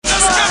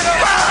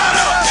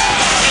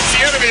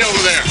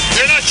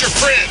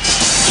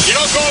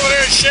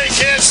shake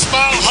hands,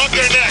 smile, hug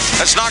their neck.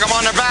 Let's knock them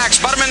on their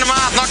backs, butt them in the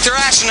mouth, knock their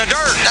ass in the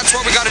dirt. That's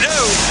what we got to do.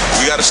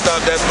 We got to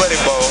stop that buddy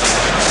ball.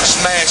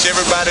 Smash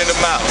everybody in the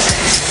mouth.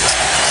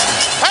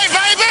 Hey,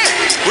 baby,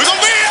 we're going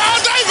to be here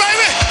all day,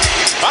 baby.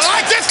 I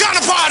like this kind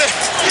of party.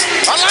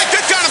 I like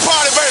this kind of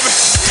party, baby.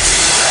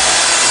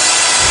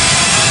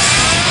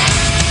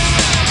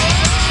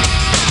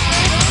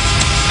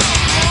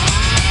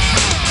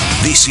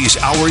 This is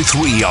Hour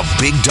 3 of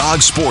Big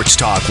Dog Sports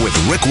Talk with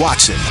Rick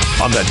Watson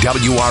on the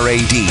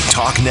WRAD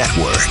Talk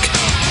Network.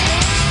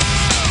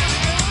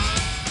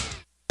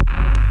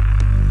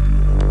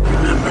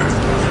 Remember,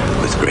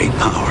 with great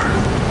power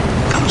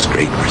comes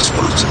great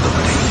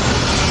responsibility.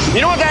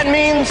 You know what that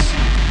means?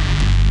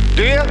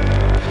 Do you?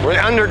 We're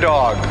the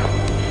underdog.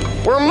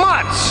 We're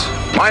mutts.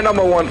 My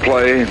number one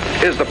play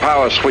is the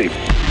power sweep.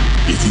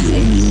 If you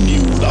only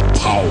knew the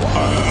power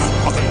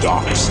of the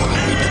dark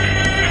side.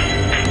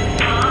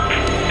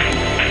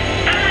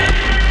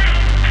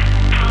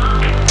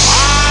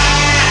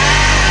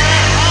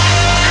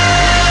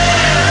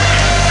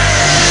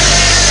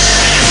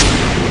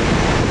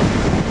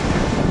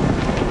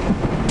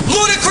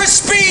 Ludicrous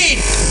speed!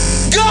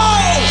 Go!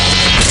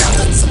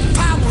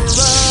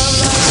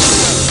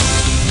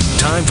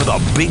 Time for the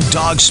Big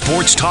Dog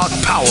Sports Talk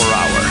Power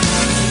Hour.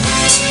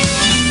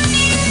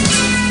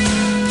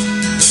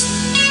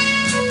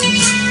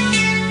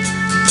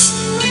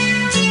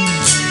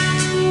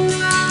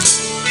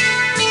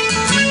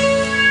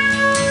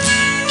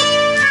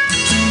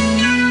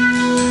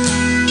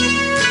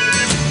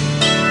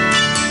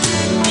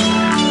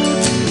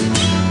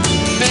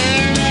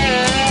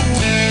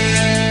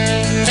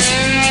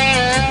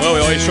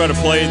 Try to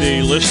play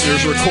the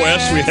listeners'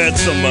 requests. We had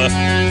some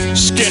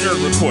Skinner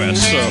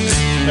requests, so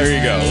there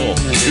you go. A little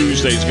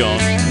Tuesday's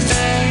gone.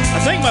 I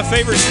think my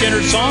favorite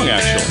Skinner song,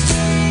 actually.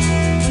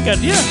 I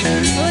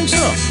think so.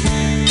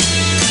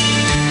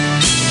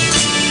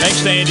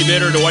 Thanks to Andy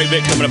Bitter, Dwight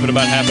Vick, coming up in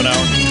about half an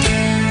hour.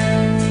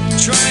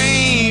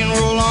 Train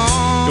roll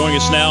on. Joining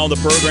us now on the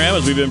program,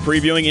 as we've been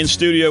previewing in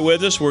studio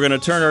with us, we're going to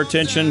turn our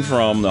attention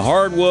from the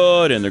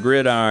hardwood and the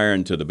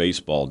gridiron to the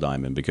baseball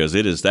diamond, because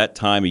it is that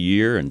time of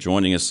year, and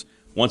joining us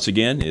once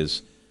again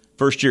is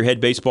first-year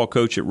head baseball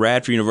coach at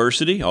Radford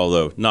University,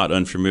 although not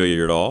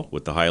unfamiliar at all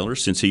with the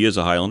Highlanders, since he is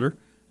a Highlander,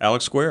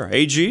 Alex Square.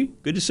 AG,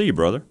 good to see you,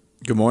 brother.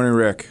 Good morning,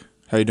 Rick.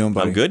 How you doing,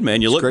 buddy? I'm good,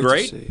 man. You look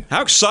great.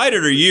 How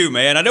excited are you,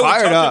 man? I know we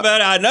talked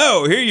about it. I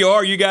know. Here you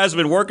are. You guys have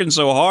been working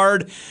so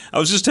hard. I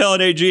was just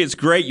telling AG, it's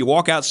great. You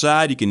walk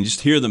outside, you can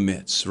just hear the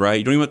mitts, right?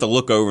 You don't even have to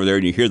look over there,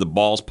 and you hear the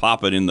balls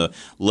popping in the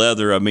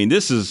leather. I mean,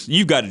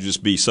 you've got to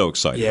just be so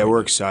excited. Yeah,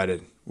 we're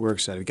excited. We're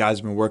excited. The guys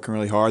have been working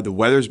really hard. The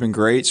weather's been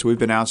great, so we've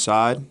been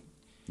outside.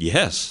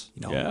 Yes.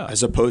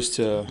 As opposed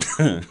to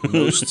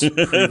most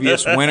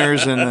previous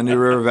winters in the New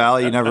River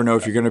Valley, you never know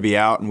if you're going to be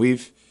out. And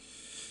we've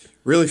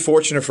really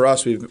fortunate for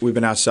us. We've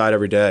been outside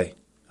every day.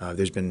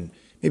 There's been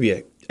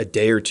maybe a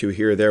day or two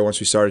here or there once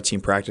we started team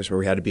practice where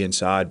we had to be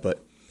inside,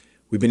 but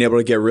we've been able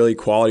to get really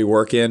quality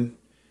work in.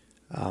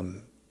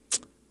 Being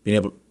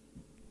able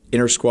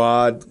inter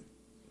squad,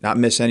 not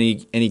miss any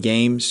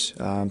games.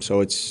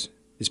 So it's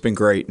been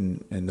great,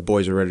 and the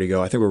boys are ready to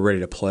go. I think we're ready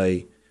to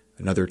play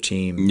another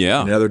team,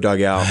 another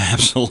dugout.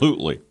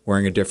 Absolutely.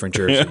 Wearing a different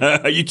jersey.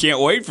 You can't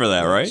wait for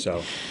that, right?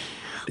 So,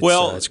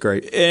 it's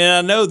great. And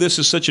I know this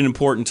is such an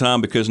important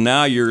time because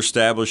now you're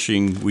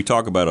establishing, we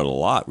talk about it a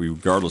lot,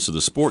 regardless of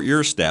the sport,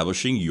 you're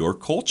establishing your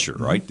culture,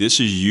 right? This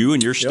is you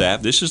and your staff.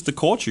 Yep. This is the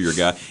culture your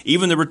guy.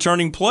 Even the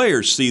returning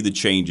players see the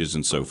changes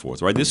and so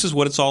forth, right? This is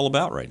what it's all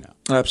about right now.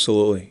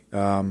 Absolutely.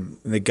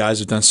 The guys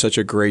have done such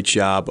a great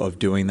job of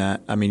doing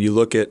that. I mean, you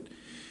look at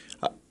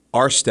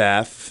our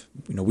staff,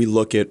 we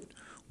look at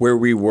where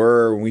we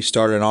were when we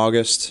started in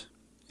August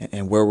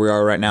and where we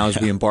are right now as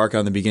we embark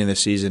on the beginning of the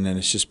season, and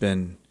it's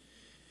been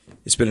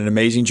an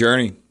amazing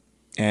journey.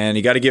 And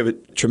you got to give a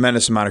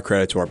tremendous amount of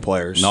credit to our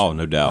players. No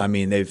doubt. I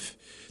mean, they've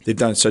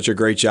done such a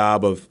great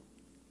job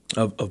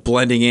of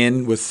blending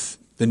in with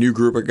the new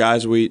group of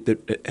guys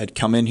that had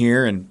come in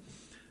here and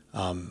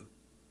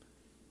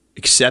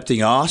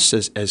accepting us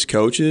as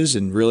coaches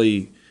and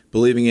really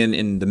believing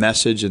in the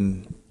message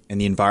and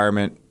the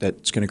environment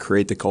that's going to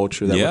create the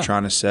culture that we're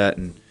trying to set.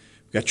 And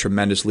we've got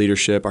tremendous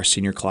leadership. Our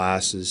senior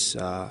class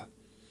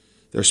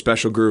they're a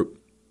special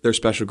group. They're a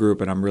special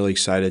group, and I'm really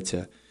excited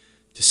to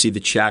see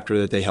the chapter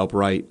that they help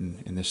write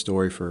in this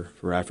story for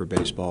Radford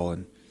baseball.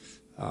 And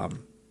I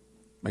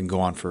can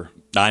go on for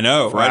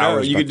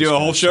hours. You could do a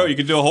whole show. You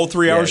could do a whole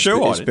 3-hour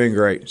show on it. It's been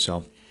great.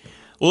 So.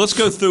 Well, let's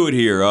go through it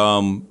here.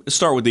 Let's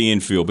start with the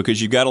infield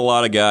because you've got a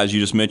lot of guys. You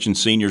just mentioned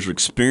seniors,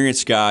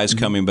 experienced guys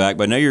coming back,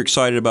 but I know you're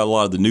excited about a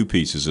lot of the new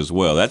pieces as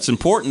well. That's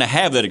important to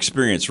have that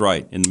experience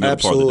right in the middle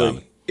part of the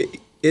diamond.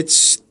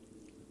 It's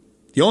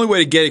the only way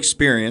to get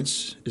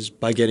experience is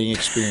by getting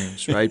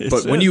experience, right?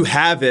 But when you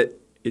have it,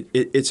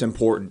 it's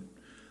important.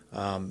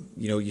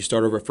 You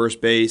start over at first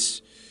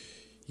base.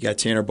 You got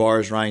Tanner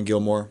Bars, Ryan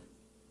Gilmore.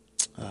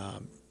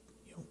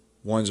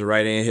 One's a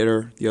right-hand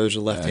hitter, the other's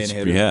a left-hand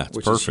hitter,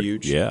 which is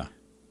huge. Yeah.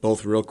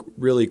 Both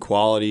really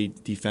quality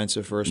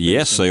defensive first basemen.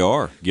 Yes, they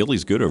are.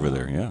 Gilly's good over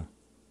there, yeah.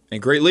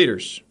 great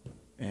leaders,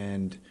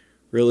 and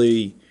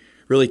really,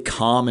 really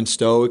calm and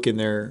stoic in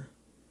their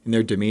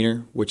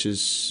demeanor, which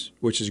is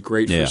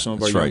great for some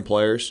of our young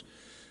players.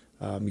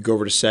 You go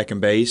over to second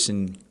base,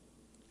 and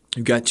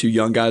you've got two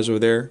young guys over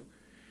there,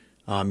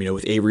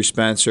 with Avery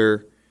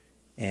Spencer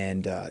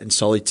and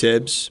Sully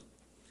Tibbs.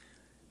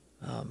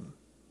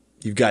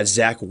 You've got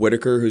Zach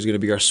Whitaker, who's going to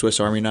be our Swiss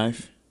Army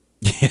knife.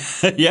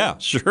 Yeah,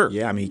 sure.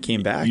 Yeah, I mean, he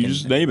came back. You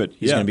just name it.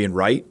 He's going to be in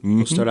right.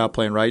 He'll start out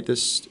playing right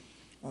this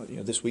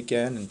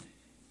weekend, and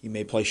he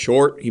may play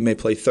short. He may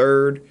play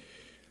third.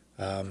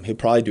 He'll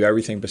probably do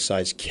everything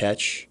besides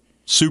catch.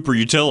 Super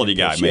utility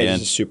guy, man.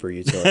 He's a super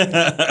utility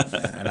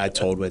guy. And I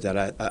told Whit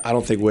that I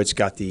don't think Whit's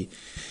got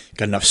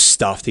enough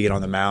stuff to get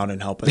on the mound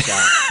and help us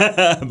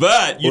out.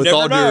 But you with never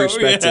all know. due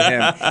respect to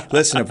him,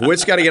 listen, if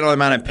Whit's got to get on the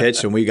mound and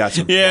pitch, then we got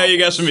some. Yeah, you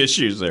got some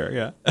issues there.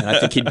 Yeah, and I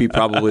think he'd be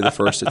probably the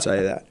first to tell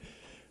you that.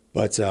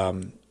 But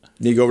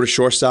you go over to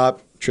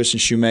shortstop, Tristan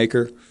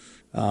Shoemaker,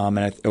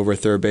 and over at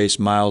third base,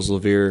 Miles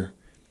Levere.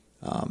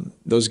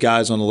 Those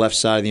guys on the left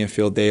side of the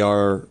infield,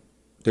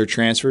 they're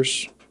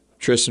transfers.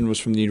 Tristan was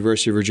from the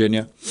University of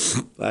Virginia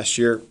last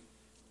year.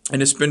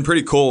 And it's been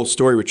pretty cool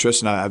story with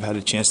Tristan. I've had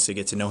a chance to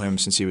get to know him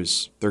since he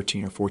was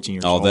 13 or 14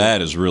 years old. Oh,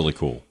 that is really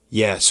cool.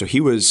 Yeah, so he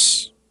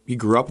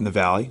grew up in the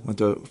Valley, went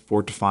to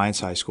Fort Defiance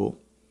High School,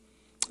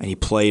 and he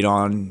played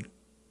on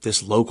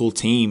this local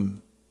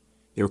team.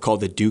 They were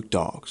called the Duke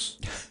Dogs.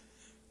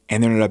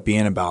 And there ended up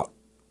being about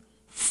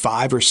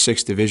 5 or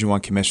 6 Division I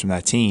commits from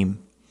that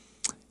team.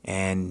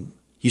 And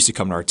he used to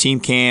come to our team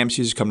camps.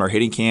 He used to come to our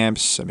hitting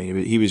camps. I mean,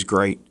 he was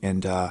great.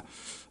 And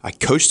I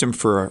coached him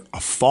for a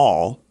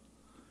fall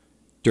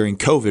during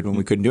COVID when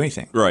we couldn't do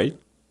anything. Right.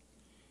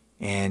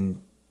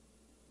 And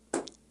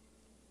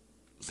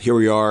here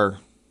we are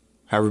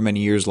however many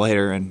years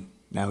later, and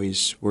now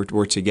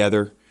we're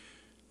together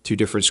 2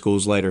 different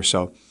schools later.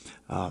 So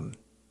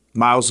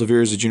Miles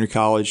Levere is a junior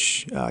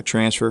college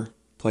transfer,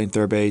 playing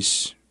third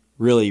base,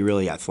 really,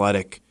 really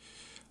athletic,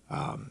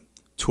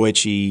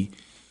 twitchy.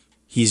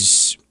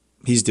 He's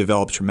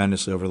developed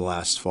tremendously over the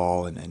last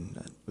fall,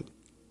 and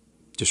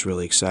just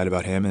really excited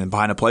about him. And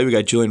behind the plate, we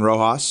got Julian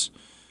Rojas.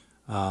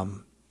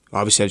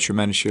 Obviously had a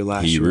tremendous year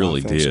last year. He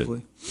really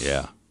offensively. did.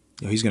 Yeah.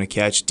 He's going to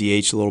catch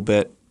DH a little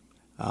bit.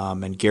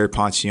 And Garrett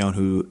Poncione,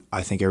 who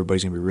I think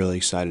everybody's going to be really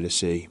excited to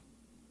see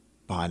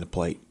behind the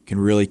plate. Can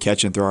really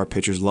catch and throw. Our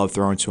pitchers love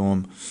throwing to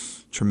him.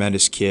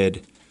 Tremendous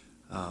kid.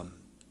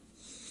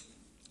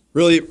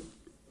 Really,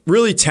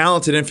 really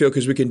talented infield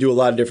because we can do a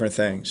lot of different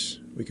things.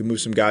 We can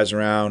move some guys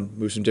around,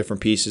 move some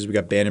different pieces. We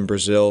got Bannon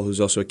Brazil,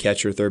 who's also a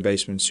catcher, third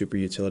baseman, super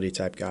utility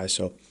type guy.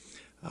 So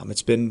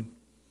it's been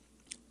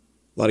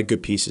a lot of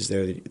good pieces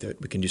there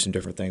that we can do some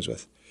different things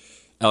with.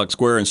 Alex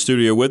Guerra in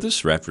studio with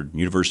us, Radford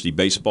University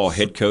baseball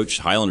head coach.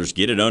 Highlanders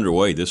get it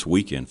underway this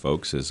weekend,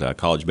 folks, as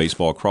college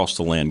baseball across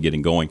the land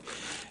getting going.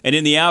 And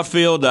in the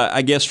outfield,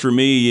 I guess for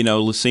me,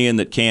 seeing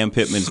that Cam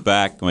Pittman's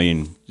back, I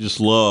mean,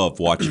 just love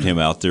watching him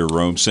out there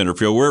roam center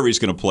field, wherever he's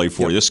going to play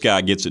for. Yep. This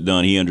guy gets it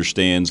done. He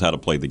understands how to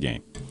play the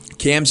game.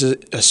 Cam's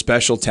a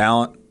special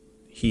talent.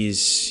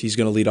 He's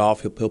going to lead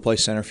off. He'll play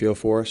center field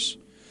for us.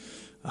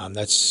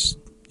 That's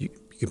you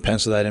can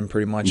pencil that in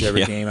pretty much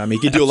every game. I mean,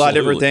 he can do a lot of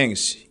different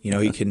things.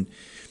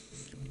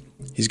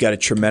 He's got a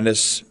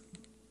tremendous,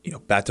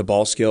 bat to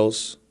ball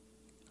skills.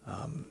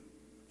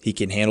 He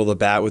can handle the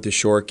bat with the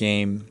short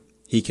game.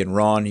 He can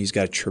run. He's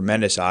got a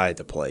tremendous eye at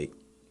the plate.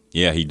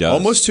 Yeah, he does.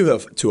 Almost to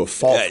a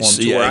fault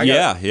for him.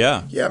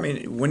 Yeah. I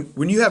mean,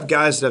 when you have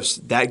guys that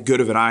have that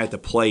good of an eye at the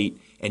plate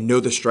and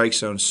know the strike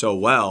zone so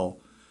well,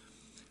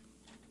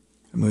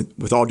 I mean,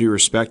 with all due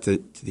respect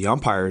to the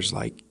umpires,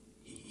 like,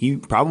 he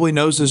probably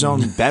knows the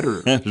zone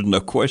better. There's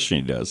no question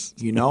he does.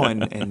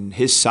 And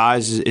his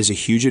size is a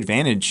huge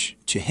advantage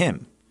to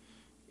him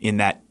in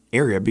that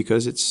area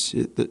because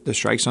the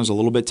strike zone's a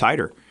little bit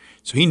tighter.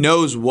 So he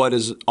knows what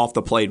is off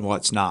the plate and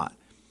what's not.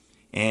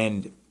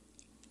 And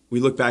we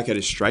look back at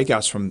his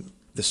strikeouts from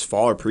this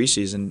fall or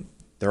preseason,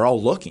 they're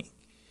all looking.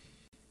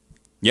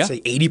 Yeah. Say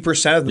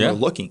 80% of them are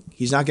looking.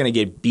 He's not going to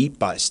get beat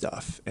by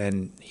stuff.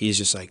 And he's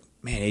just like,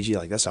 man, AG,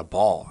 that's a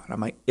ball. And I'm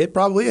like, it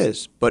probably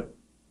is. But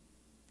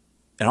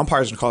an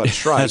umpire's going to call it a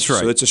strike. That's right.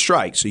 So it's a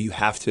strike. So you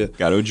have to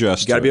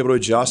adjust. You got to be able to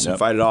adjust and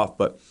fight it off.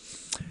 But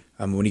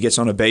when he gets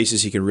on the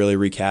bases, he can really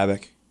wreak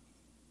havoc.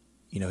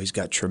 He's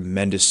got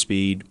tremendous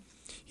speed.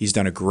 He's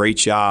done a great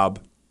job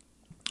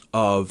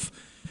of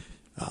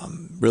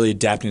really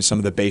adapting to some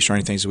of the base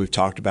running things that we've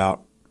talked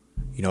about.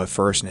 At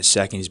first and at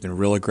second, he's been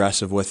real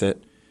aggressive with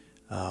it,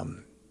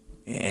 and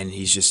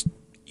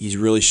he's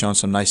really shown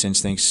some nice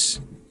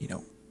instincts.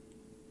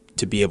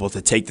 To be able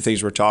to take the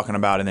things we're talking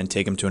about and then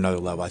take them to another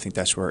level. I think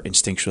that's where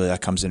instinctually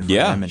that comes in for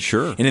him. And,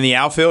 sure. And in the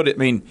outfield, I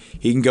mean,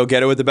 he can go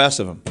get it with the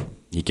best of them.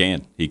 He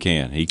can. He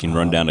can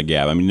run down the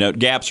gap. I mean,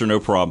 gaps are no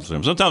problem for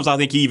him. Sometimes I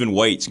think he even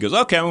waits and goes,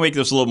 okay, I'm going to make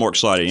this a little more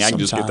exciting. I can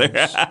just get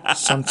there.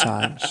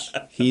 Sometimes.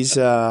 He's,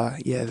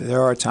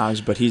 there are times,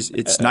 but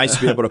it's nice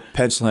to be able to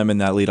pencil him in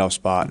that leadoff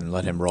spot and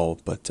let him roll.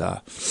 But,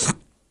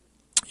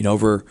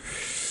 over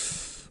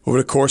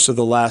the course of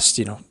the last,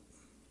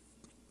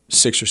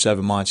 6 or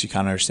 7 months, you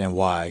kind of understand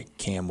why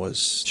Cam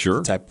was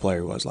the type of player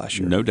he was last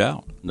year. No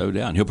doubt.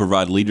 And he'll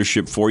provide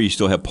leadership for you. You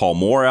still have Paul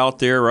Moore out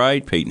there,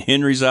 right? Peyton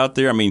Henry's out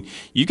there. I mean,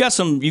 you got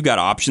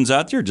options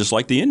out there just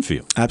like the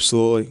infield.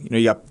 Absolutely.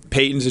 You got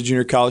Peyton's a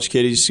junior college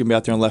kid. He's going to be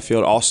out there in left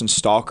field. Austin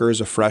Stalker is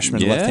a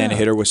freshman left-handed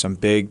hitter with some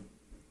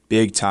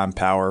big-time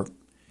power.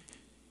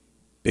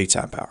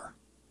 Big-time power.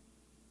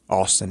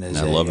 Austin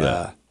is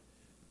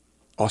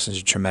Austin's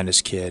a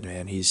tremendous kid,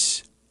 man.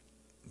 He's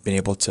been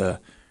able to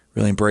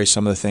really embrace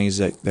some of the things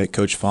that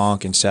Coach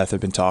Funk and Seth have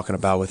been talking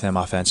about with him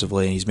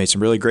offensively, and he's made some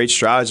really great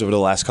strides over the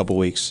last couple of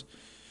weeks.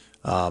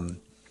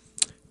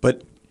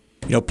 But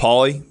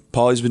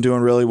Paulie's been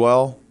doing really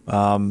well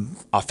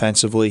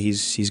offensively.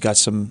 He's got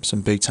some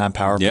big time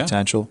power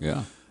potential.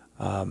 Yeah.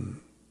 And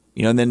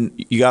then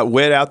you got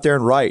Witt out there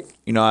and Wright.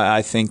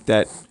 I think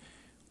that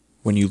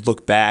when you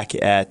look back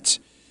at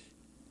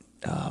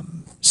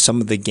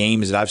some of the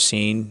games that I've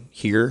seen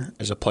here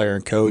as a player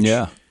and coach.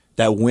 Yeah.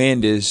 That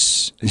wind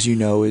is, as you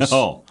know, is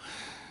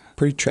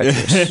pretty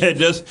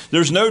treacherous.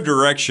 There's no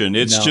direction.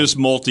 It's just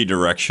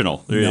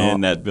multi-directional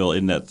in that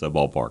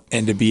ballpark.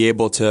 And to be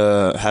able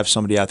to have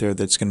somebody out there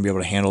that's going to be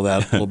able to handle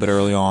that a little bit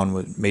early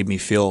on made me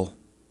feel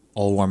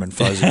all warm and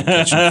fuzzy.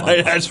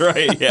 That's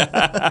right.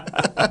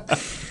 Yeah.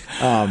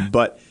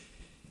 But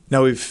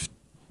no, we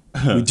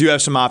do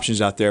have some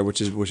options out there, which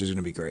is going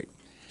to be great.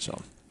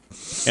 So.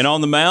 And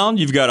on the mound,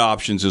 you've got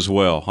options as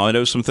well. I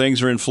know some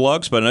things are in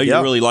flux, but I know you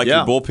really like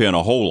your bullpen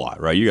a whole lot,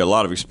 right? You got a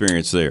lot of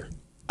experience there.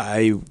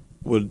 I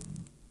would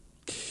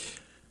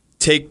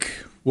take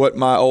what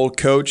my old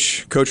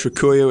Coach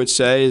Rakuya would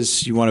say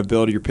is you want to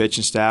build your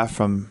pitching staff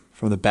from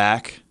the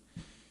back,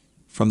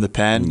 from the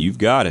pen. And you've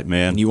got it,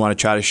 man. And you want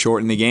to try to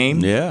shorten the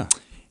game. Yeah.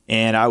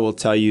 And I will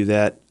tell you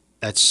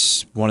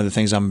that's one of the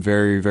things I'm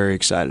very, very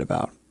excited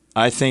about.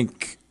 I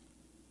think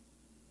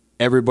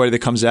everybody that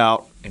comes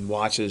out and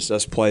watches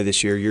us play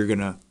this year, you're going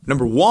to,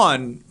 number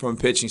one, from a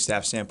pitching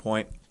staff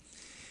standpoint,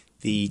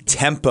 the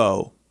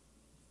tempo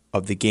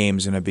of the game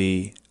is going to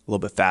be a little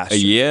bit faster.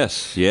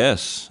 Yes,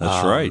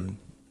 that's right.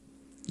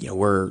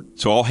 We're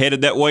all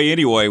headed that way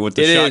anyway with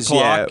the shot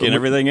clock and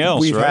everything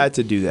else. We've had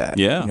to do that.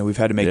 Yeah, we've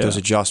had to make those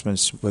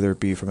adjustments, whether it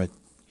be from a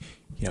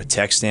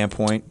tech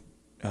standpoint,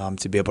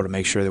 to be able to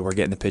make sure that we're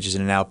getting the pitches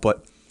in and out,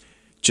 but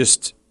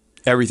just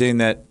everything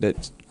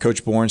that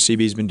Coach Bourne,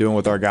 CB's been doing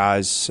with our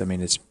guys. I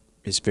mean,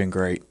 it's been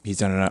great. He's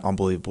done an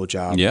unbelievable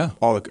job. Yeah,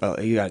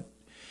 you got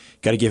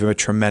to give him a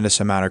tremendous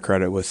amount of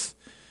credit with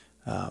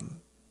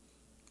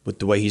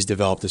the way he's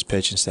developed his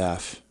pitching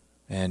staff,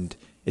 and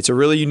it's a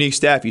really unique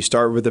staff. You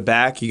start with the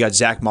back. You got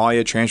Zach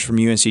Malia, transfer from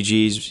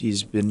UNCG.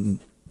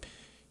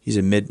 He's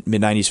a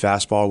mid-90s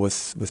fastball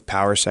with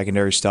power,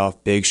 secondary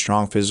stuff. Big,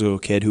 strong, physical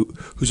kid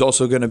who's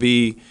also going to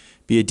be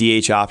a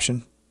DH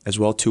option as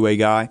well, two-way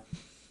guy.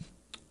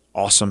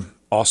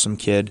 Awesome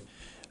kid.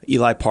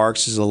 Eli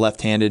Parks is a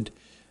left-handed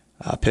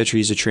pitcher.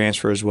 He's a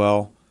transfer as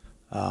well.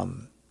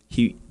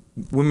 We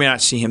may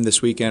not see him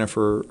this weekend or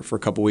for a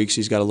couple weeks.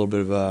 He's got a little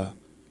bit of a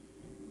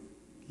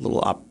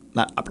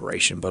not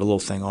operation, but a little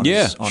thing on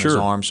his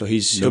arm. So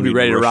he'll be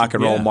ready to rock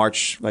and roll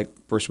March, like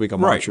first week of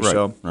March or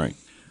so. Right.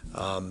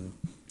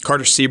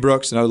 Carter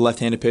Seabrooks, another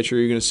left-handed pitcher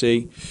you're going to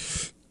see.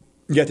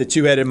 You got the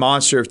two-headed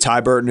monster of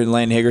Ty Burton and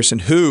Landon Higgerson,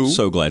 who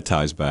so glad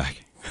Ty's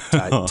back.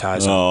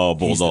 Ty's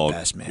Bulldog. He's the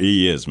best, man.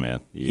 He is,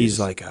 man. He's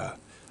like a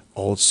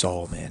old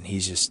soul, man.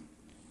 He's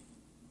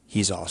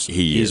awesome.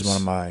 He's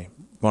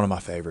one of my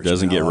favorites.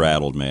 Doesn't get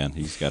rattled, man.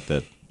 He's got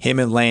that. Him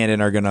and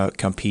Landon are going to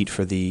compete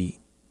for the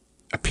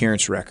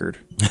appearance record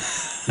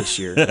this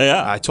year.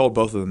 Yeah. I told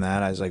both of them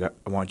that. I was like, I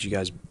want to be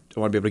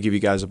able to give you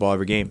guys the ball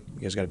every game.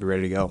 You guys got to be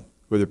ready to go,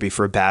 whether it be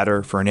for a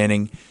batter, for an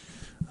inning.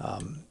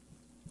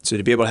 So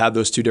to be able to have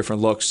those two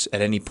different looks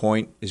at any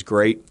point is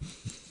great.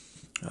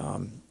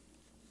 And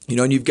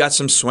you've got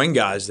some swing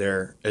guys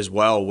there as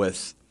well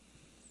with,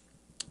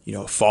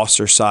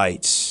 Foster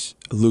Seitz,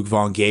 Luke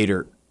Von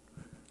Gator.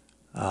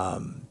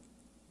 Trying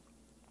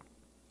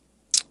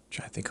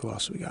to think who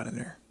else we got in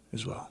there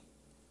as well.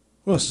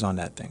 Who else is on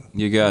that thing?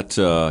 You got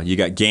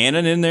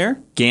Gannon in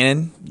there.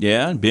 Gannon.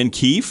 Yeah, Ben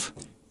Keefe.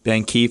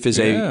 Ben Keefe is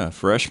a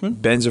freshman.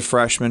 Ben's a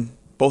freshman.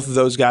 Both of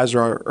those guys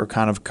are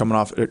kind of coming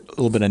off a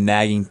little bit of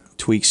nagging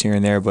tweaks here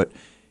and there, but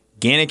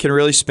Gannon can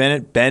really spin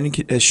it. Ben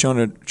has shown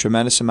a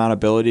tremendous amount of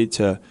ability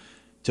to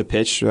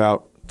pitch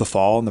throughout the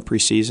fall and the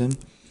preseason.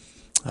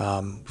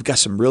 We've got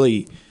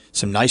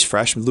some nice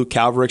freshmen. Luke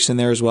Calverick's in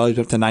there as well. He's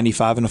up to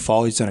 95 in the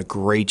fall. He's done a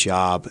great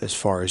job as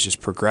far as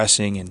just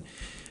progressing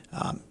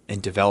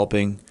and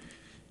developing,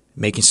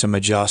 making some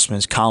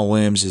adjustments. Colin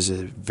Williams is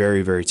a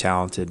very, very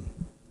talented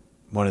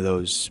one of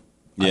those,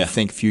 I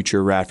think,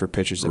 future Radford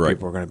pitchers that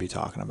people are going to be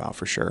talking about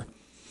for sure.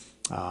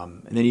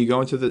 And then you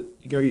go into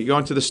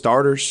the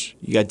starters.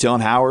 You got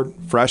Dylan Howard,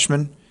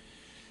 freshman,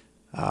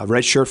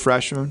 redshirt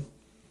freshman,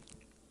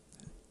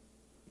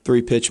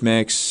 3-pitch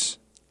mix,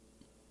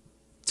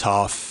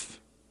 tough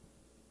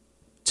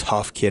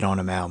kid on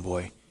the mound,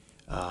 boy.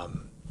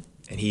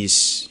 And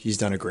he's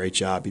done a great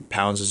job. He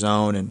pounds his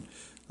own. And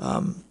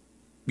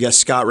you got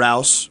Scott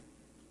Rouse,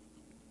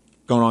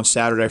 going on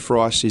Saturday for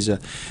us. He's a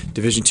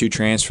Division II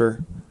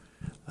transfer.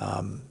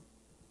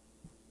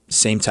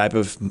 Same type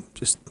of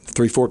just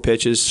 3-4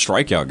 pitches.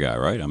 Strikeout guy,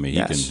 right? I mean,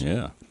 Yes. he can,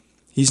 yeah.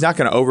 He's not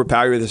going to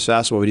overpower you with his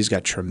fastball, but he's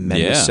got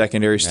tremendous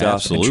secondary stuff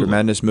absolutely. and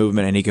tremendous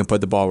movement, and he can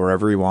put the ball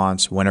wherever he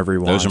wants, whenever he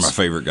wants. Those are my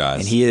favorite guys.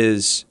 And he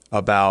is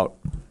about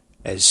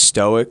as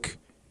stoic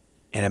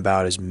and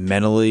about as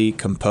mentally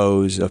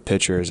composed of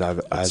pitcher as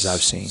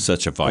I've seen.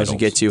 Such a vital Doesn't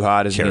get too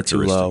hot, doesn't get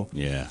too low.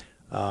 Yeah.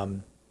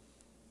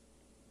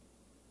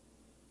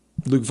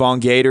 Luke Von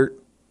Gator,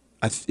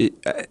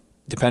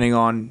 depending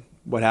on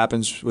what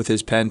happens with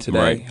his pen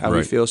today, how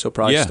he feels, he'll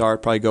probably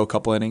start, probably go a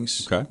couple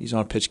innings. Okay. He's on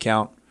a pitch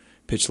count,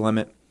 pitch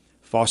limit.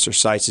 Foster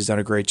Seitz has done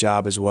a great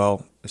job as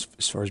well as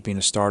far as being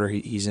a starter.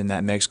 He's in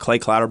that mix. Clay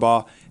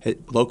Clatterbaugh,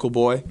 local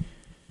boy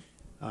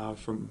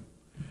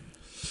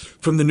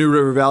from the New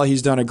River Valley,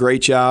 he's done a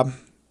great job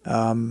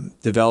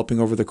developing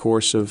over the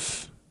course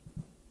of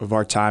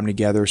our time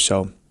together.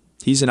 So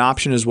he's an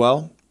option as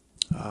well.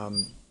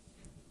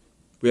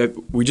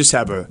 We just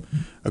have a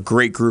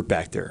great group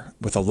back there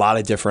with a lot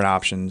of different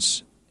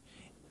options,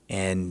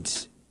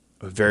 and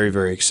we're very,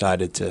 very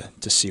excited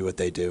to see what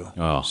they do.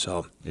 Oh,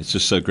 so it's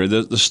just so great.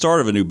 The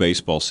start of a new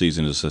baseball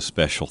season is a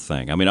special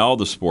thing. I mean, all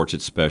the sports,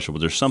 it's special,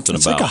 but there's something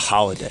it's about like a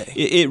holiday.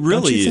 It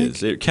really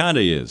is. It kind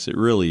of is. It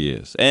really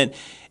is. And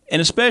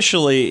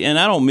especially, and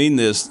I don't mean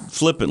this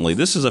flippantly,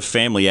 this is a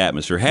family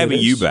atmosphere. Having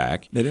you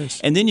back. It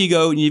is. And then you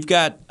go and you've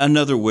got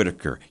another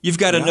Whitaker. You've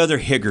got another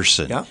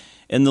Higgerson. Yeah.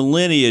 And the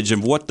lineage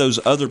of what those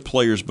other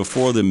players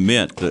before them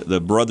meant, the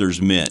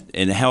brothers meant,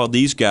 and how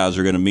these guys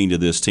are going to mean to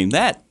this team,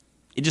 it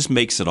just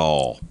makes it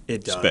all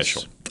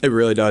special. It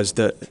really does.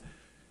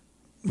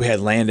 We had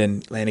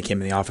Landon. Landon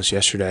came in the office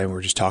yesterday, and we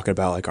were just talking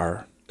about like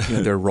our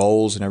their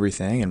roles and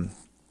everything. And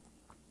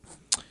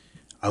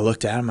I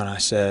looked at him and I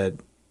said,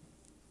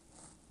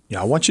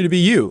 I want you to be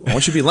you. I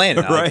want you to be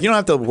Landon. Right. You don't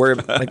have to worry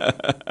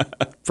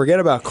forget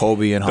about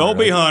Colby and Hunter. Don't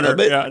be Hunter.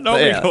 Don't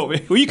be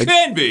Colby. Well, you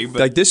can be. But.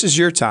 Like, this is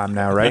your time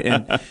now, right?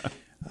 And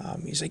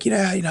he's like,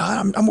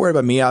 I'm worried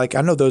about me. I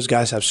know those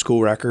guys have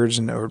school records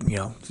and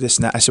this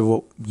and that. I said,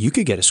 well, you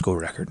could get a school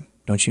record.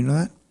 Don't you know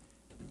that?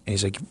 And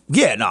he's like,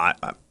 yeah, no. I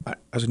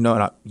was like,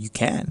 no, you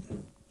can.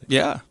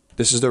 Yeah.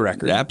 This is the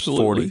record.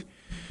 Absolutely.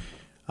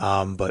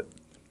 40. But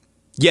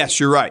yes,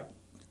 you're right.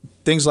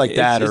 Things like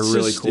that are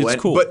really cool. It's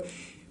cool. But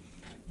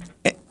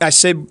I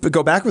say,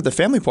 go back with the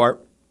family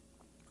part.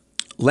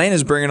 Lane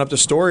is bringing up the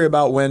story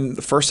about when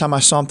the first time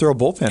I saw him throw a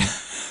bullpen.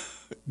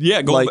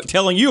 Yeah,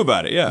 telling you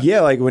about it. Yeah.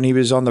 Yeah, like when he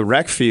was on the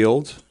rec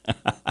field,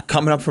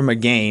 coming up from a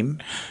game.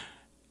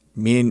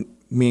 Me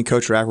and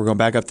Coach Rack were going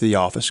back up to the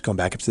office, going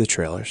back up to the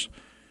trailers,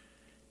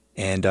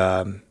 and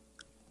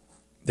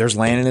there's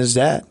Lane and his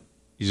dad.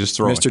 He's just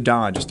throwing. Mr.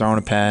 Don, just throwing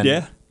a pen.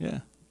 Yeah.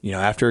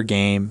 After a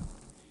game,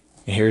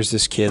 and here's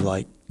this kid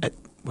like at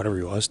whatever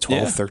he was,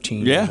 12,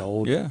 13 years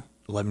old,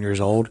 11 years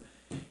old,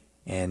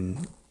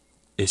 and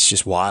it's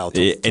just wild.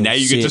 And now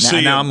you get to see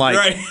him. Now I'm like,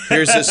 right.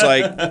 Here's this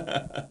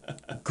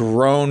like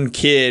grown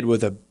kid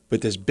with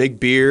this big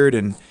beard,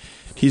 and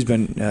he's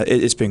been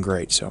it's been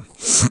great. So.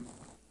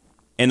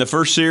 And the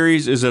first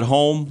series is at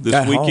home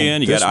this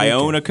weekend. You got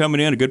Iona coming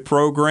in, a good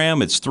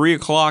program. It's 3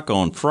 o'clock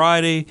on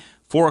Friday,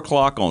 4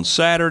 o'clock on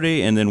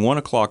Saturday, and then 1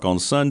 o'clock on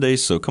Sunday.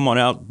 So come on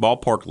out.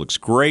 Ballpark looks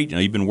great.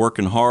 You've been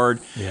working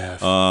hard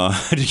to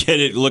get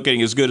it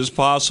looking as good as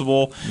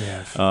possible.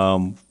 Yeah.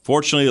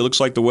 Fortunately, it looks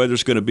like the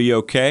weather's going to be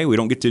okay. We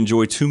don't get to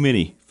enjoy too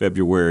many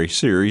February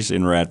series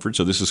in Radford,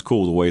 so this is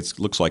cool the way it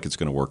looks like it's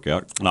going to work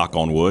out. Knock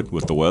on wood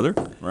with the weather,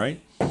 right?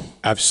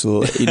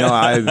 Absolutely.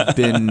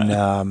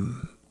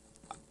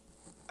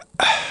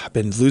 I've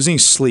been losing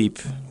sleep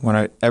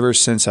ever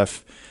since I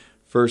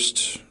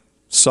first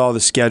saw the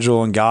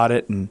schedule and got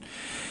it, and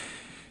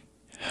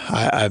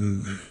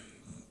I'm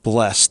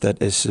blessed that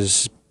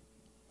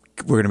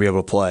we're going to be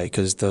able to play,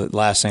 because the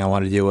last thing I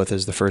want to deal with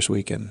is the first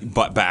weekend.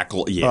 But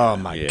oh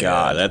my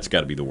God, that's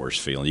got to be the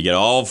worst feeling. You get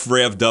all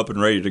revved up and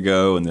ready to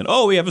go, and then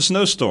we have a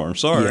snowstorm.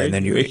 Sorry, and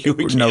then we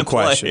can't no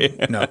play.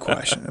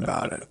 question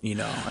about it.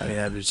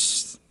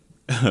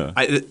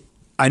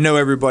 I know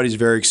everybody's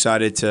very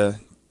excited to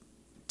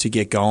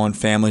get going.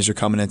 Families are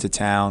coming into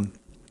town.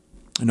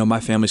 I know my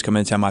family's coming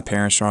into town. My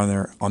parents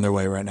are on their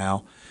way right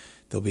now.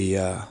 They'll be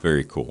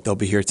very cool. They'll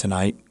be here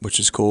tonight, which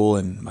is cool,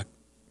 and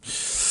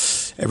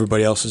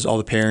everybody else is all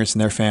the parents and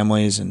their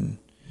families, and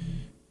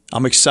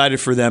I'm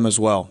excited for them as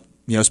well.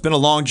 It's been a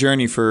long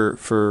journey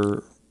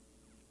for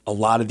a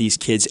lot of these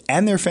kids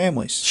and their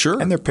families,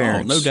 and their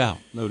parents,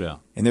 no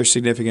doubt, and their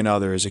significant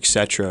others,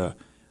 etc.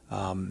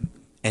 And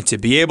to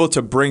be able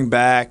to bring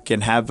back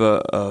and have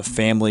a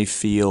family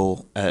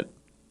feel at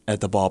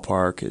the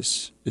ballpark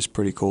is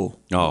pretty cool.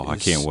 I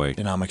can't wait.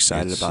 And I'm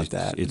excited about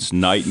that. It's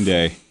night and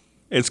day.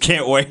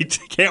 Can't wait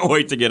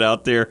to get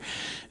out there.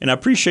 And I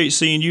appreciate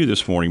seeing you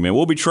this morning, man.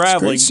 We'll be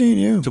traveling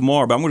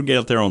tomorrow, but I'm going to get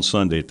out there on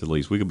Sunday at the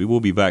least.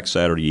 We'll be back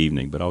Saturday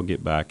evening, but I'll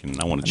get back,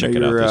 and I want to check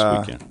it out this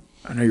weekend.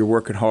 I know you're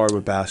working hard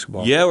with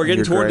basketball. Yeah, we're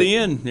getting toward the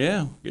end.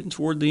 Yeah, getting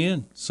toward the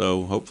end.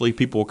 So hopefully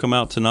people will come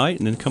out tonight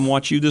and then come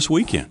watch you this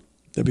weekend.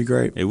 That'd be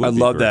great. It would I'd be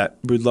love great. that.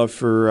 We'd love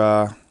for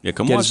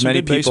come get watch as some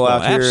many good people baseball.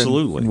 out here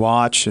Absolutely. and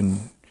watch,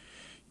 and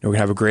we're gonna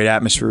have a great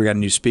atmosphere. We got a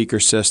new speaker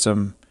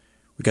system.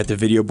 We got the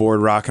video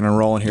board rocking and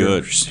rolling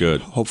here.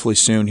 Good. Hopefully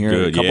soon here.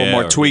 Good. A couple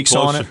more tweaks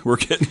on it. We're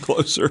getting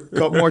closer. A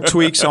couple more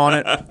tweaks on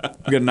it.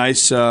 We got a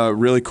nice,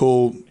 really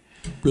cool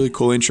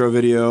intro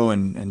video,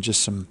 and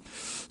just some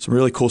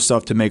really cool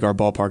stuff to make our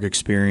ballpark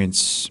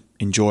experience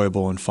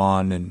enjoyable and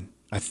fun. And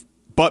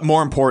but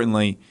more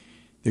importantly,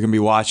 you're going to be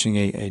watching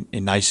a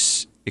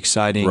nice,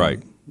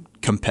 exciting,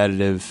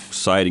 competitive,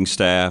 exciting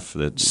staff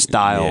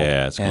style.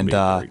 Yeah, it's going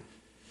to be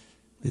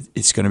great.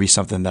 It's going to be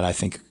something that I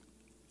think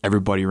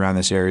everybody around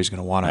this area is going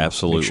to want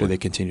to make sure they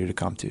continue to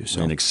come to.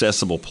 So. And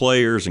accessible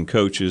players and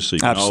coaches, so you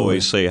can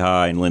always say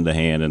hi and lend a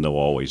hand, and they'll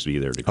always be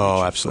there to coach.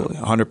 Oh, absolutely,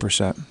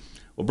 100%.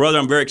 Well, brother,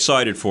 I'm very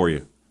excited for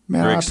you.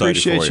 Man, very I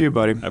appreciate you,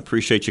 buddy. I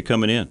appreciate you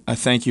coming in. I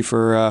thank you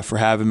for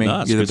having me.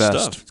 No, You're the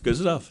best. Stuff. It's good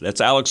stuff.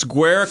 That's Alex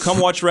Guerra. Come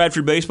watch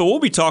Radford Baseball. We'll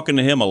be talking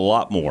to him a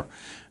lot more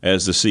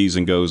as the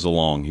season goes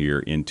along here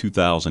in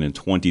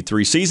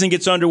 2023. Season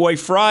gets underway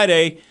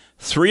Friday,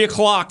 3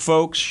 o'clock,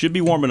 folks. Should be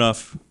warm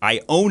enough.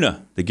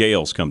 Iona, the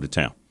Gales, come to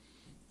town.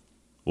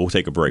 We'll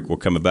take a break. We're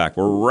coming back.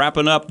 We're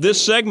wrapping up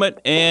this segment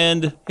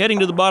and heading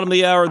to the bottom of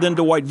the hour, then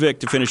to Dwight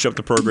Vick to finish up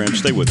the program.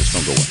 Stay with us.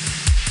 Don't go away.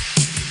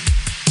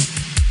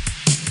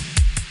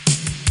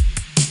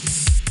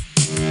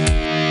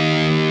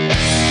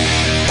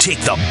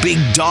 Take the big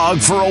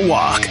dog for a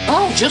walk.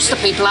 Oh, just the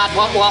people I'd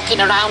want walking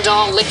around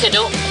all liquored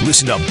up.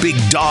 Listen to Big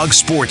Dog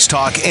Sports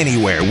Talk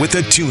anywhere with the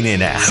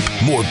TuneIn app.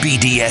 More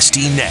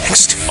BDSD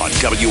next on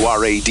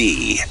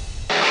WRAD.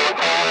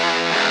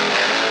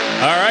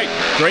 All right,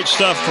 great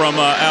stuff from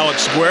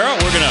Alex Guerra.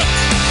 We're going to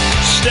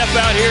step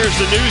out here as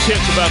the news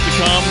hits about to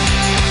come.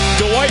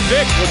 Dwight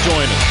Vick will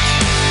join us.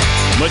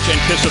 Much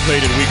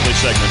anticipated weekly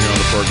segment here on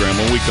the program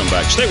when we come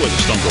back. Stay with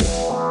us, don't go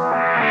away.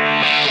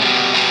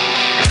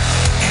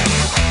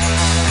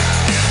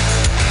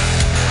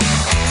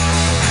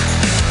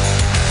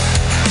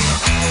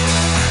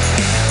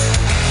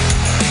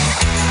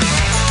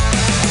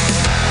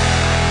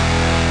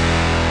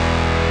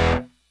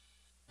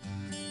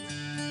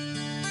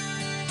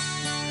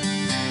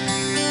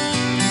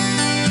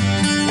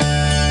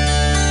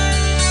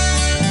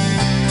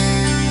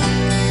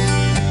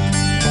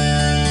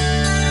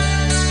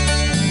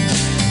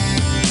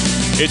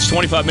 It's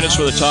 25 minutes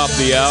for the top of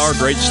the hour.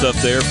 Great stuff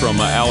there from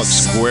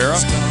Alex Guerra.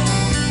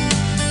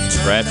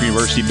 Radford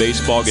University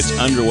baseball gets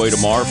underway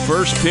tomorrow.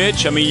 First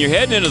pitch. I mean, you're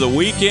heading into the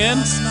weekend.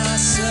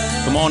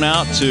 Come on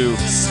out to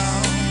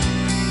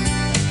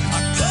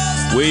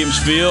Williams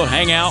Field.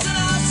 Hang out.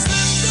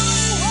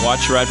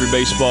 Watch Radford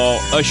baseball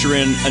usher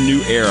in a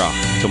new era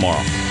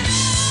tomorrow.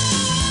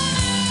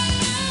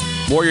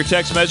 More of your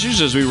text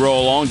messages as we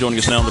roll along. Joining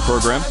us now on the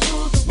program.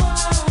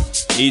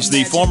 He's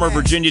the former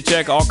Virginia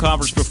Tech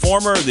All-Conference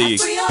performer, the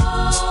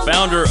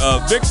founder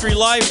of Victory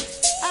Life,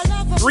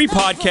 3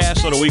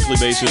 podcasts on a weekly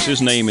basis.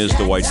 His name is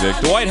Dwight Vick.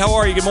 Dwight, how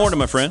are you? Good morning,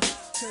 my friend.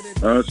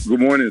 Good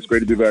morning. It's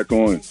great to be back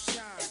on.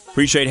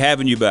 Appreciate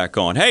having you back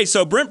on. Hey,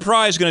 so Brent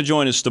Pry is going to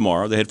join us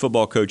tomorrow, the head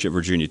football coach at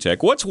Virginia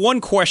Tech. What's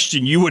one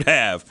question you would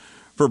have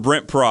for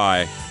Brent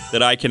Pry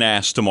that I can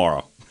ask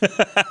tomorrow?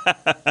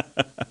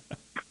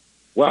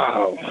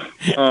 Wow.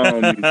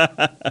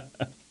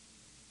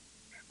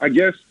 I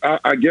guess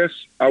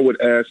I would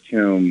ask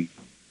him.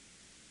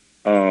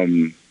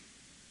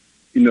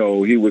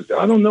 He was.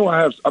 I don't know.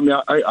 I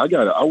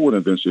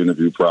wouldn't eventually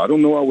interview Pry. I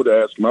don't know. I would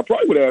ask him. I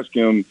probably would ask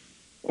him,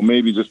 or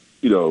maybe just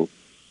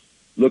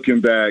looking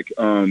back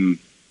when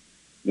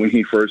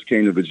he first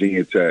came to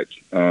Virginia Tech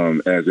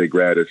as a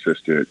grad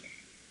assistant.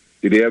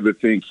 Did he ever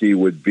think he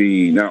would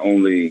be not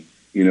only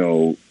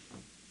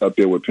up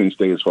there with Penn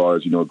State as far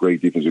as a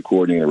great defensive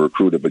coordinator,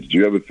 recruiter, but did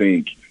you ever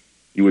think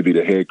he would be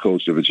the head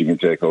coach of Virginia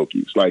Tech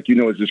Hokies?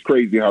 It's just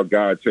crazy how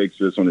God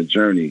takes us on a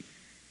journey.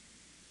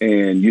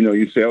 And,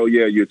 you say, oh,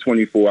 yeah, you're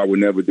 24, I would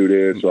never do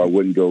this, or I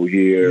wouldn't go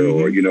here,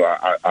 or,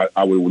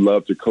 I would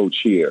love to coach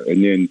here.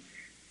 And then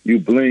you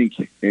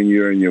blink and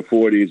you're in your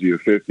 40s or your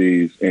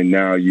 50s, and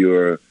now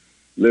you're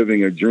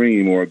living a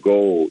dream or a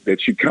goal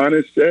that you kind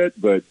of set,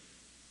 but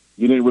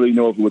you didn't really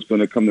know if it was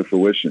going to come to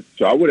fruition.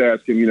 So I would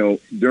ask him,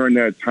 during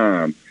that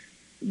time,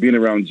 being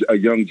around a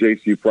young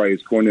J.C.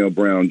 Price, Cornell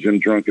Brown, Jim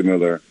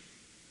Druckenmiller,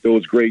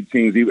 those great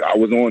teams. I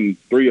was on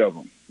 3 of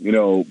them,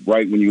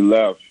 right when you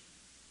left.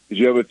 Did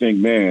you ever think,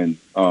 man,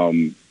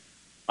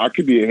 I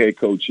could be a head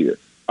coach here?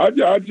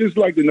 I'd just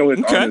like to know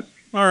his honest.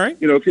 All right.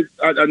 'Cause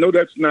I know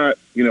that's not,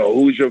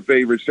 who's your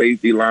favorite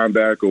safety,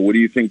 linebacker, what do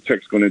you think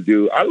Tech's going to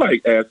do? I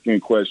like asking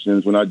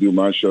questions when I do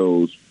my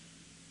shows,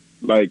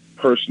 like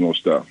personal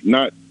stuff,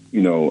 not,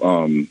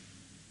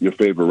 your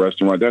favorite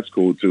restaurant. That's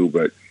cool too,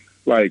 but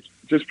like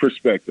just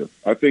perspective.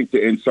 I think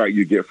the insight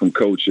you get from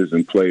coaches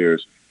and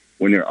players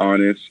when they're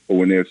honest or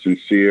when they're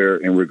sincere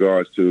in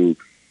regards to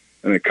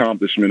an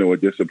accomplishment or a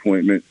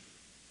disappointment,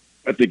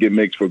 I think it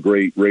makes for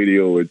great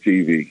radio or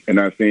TV. And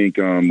I think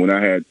when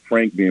I had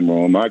Frank Beamer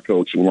on, my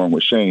coach, along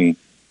with Shane,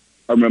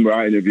 I remember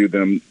I interviewed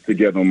them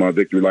together on my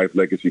Victory Life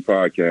Legacy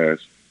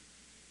podcast.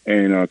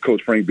 And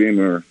Coach Frank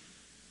Beamer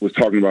was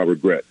talking about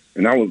regrets.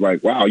 And I was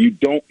like, wow, you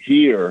don't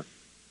hear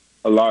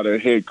a lot of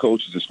head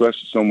coaches,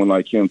 especially someone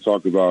like him,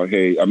 talk about,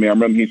 hey, I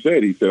remember he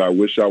said, I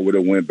wish I would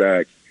have went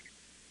back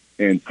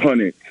and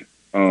punted,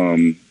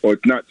 or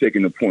not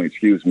taking the point,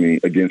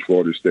 against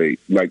Florida State.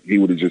 Like he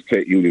would have just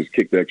kicked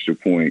the extra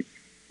point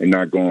and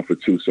not gone for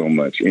two so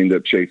much. End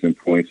up chasing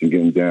points and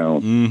getting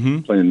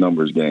down, playing a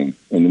numbers game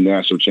in the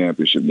national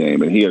championship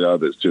game. And he had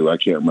others too. I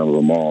can't remember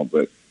them all,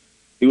 but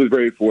he was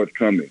very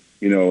forthcoming.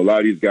 A lot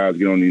of these guys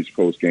get on these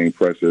post-game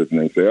pressers and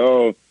they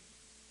say,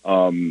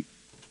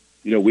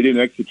 we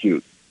didn't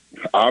execute,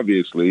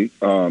 obviously.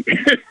 Right.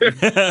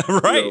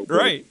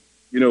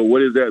 What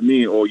does that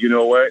mean? Or you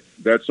know what?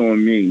 That's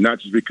on me. Not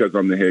just because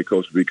I'm the head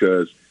coach, but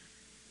because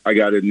I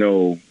got to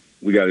know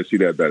we got to see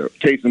that better.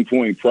 Case in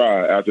point,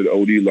 Pryor, after the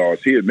OD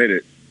loss, he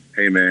admitted,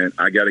 hey, man,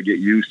 I got to get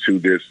used to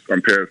this.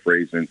 I'm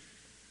paraphrasing.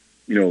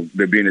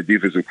 They're being a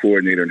defensive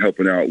coordinator and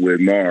helping out with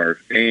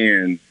Marv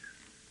and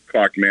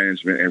clock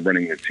management and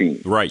running the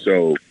team. Right.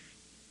 So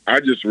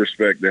I just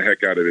respect the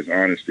heck out of his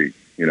honesty,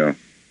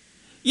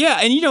 Yeah,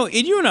 and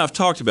you and I have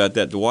talked about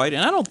that, Dwight,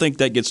 and I don't think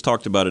that gets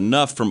talked about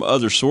enough from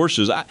other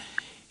sources.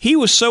 He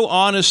was so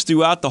honest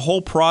throughout the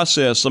whole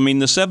process. The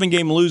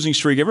 7-game losing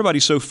streak,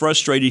 everybody's so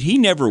frustrated. He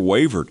never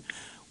wavered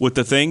with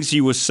the things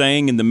he was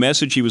saying and the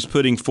message he was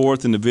putting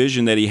forth and the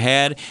vision that he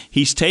had.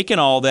 He's taken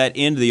all that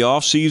into the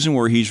offseason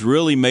where he's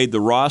really made the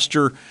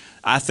roster,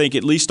 I think,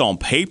 at least on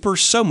paper,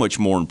 so much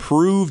more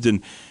improved.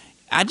 And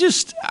I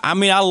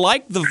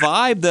like the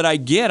vibe that I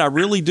get. I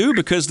really do,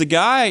 because the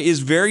guy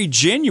is very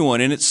genuine,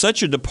 and it's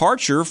such a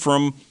departure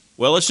from,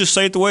 well, let's just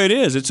say it the way it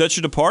is. It's such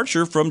a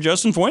departure from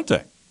Justin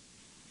Fuente.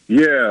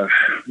 Yeah,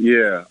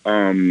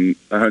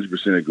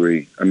 100%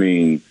 agree.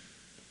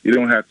 You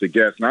don't have to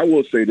guess. And I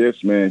will say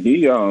this, man,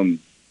 he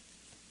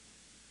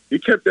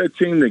kept that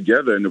team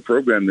together and the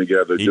program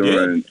together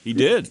He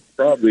did.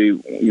 Probably,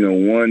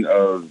 one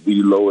of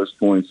the lowest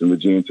points in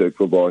Virginia Tech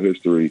football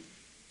history.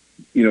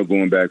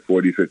 Going back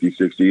 40, 50,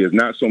 60 years.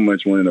 Not so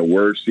much one of the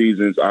worst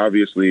seasons.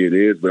 Obviously it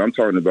is, but I'm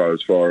talking about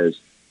as far as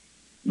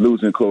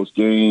losing close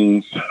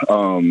games,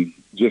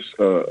 just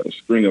a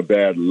string of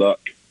bad luck.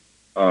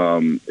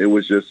 It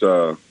was just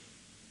a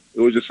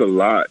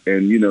lot.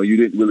 And, you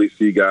didn't really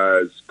see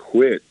guys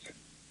quit.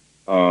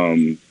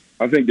 I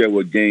think there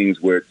were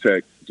games where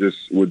Tech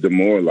just would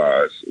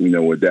demoralize,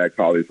 with Dak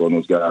Hollifield and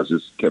those guys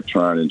just kept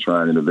trying,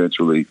 and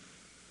eventually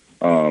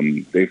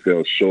they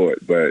fell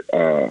short. But,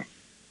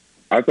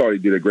 I thought he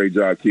did a great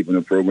job keeping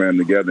the program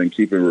together and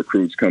keeping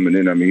recruits coming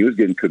in. He was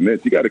getting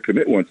commits. He got to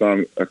commit one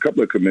time, a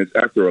couple of commits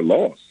after a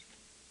loss,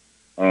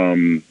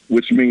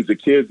 which means the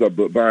kids are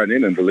buying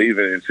in and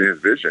believing into his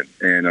vision.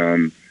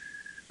 And,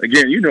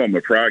 again, I'm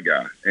a Pride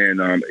guy. And,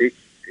 am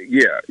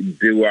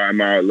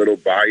I a little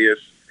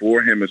biased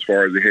for him as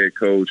far as the head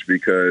coach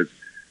because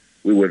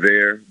we were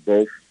there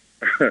both.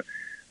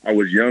 I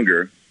was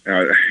younger.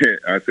 I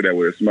say that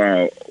with a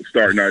smile,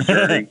 starting our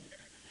journey.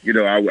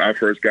 I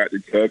first got to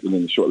Tech, and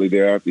then shortly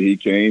thereafter he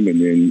came,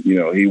 and then,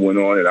 he went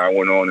on and I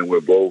went on, and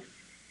we're both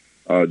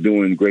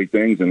doing great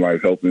things in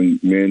life, helping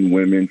men,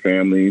 women,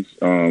 families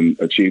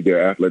achieve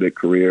their athletic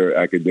career,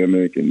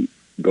 academic, and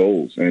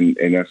goals, and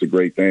that's a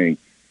great thing.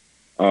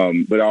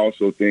 But I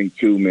also think,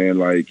 too, man,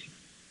 when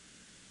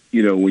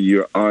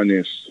you're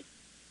honest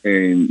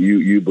and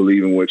you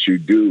believe in what you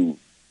do,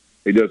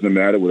 it doesn't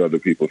matter what other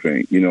people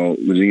think.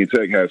 Virginia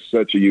Tech has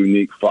such a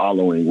unique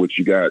following, which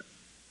you got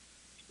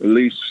at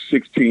least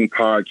 16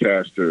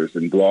 podcasters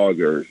and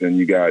bloggers, and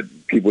you got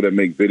people that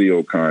make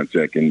video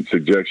content and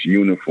suggest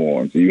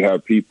uniforms. And you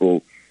have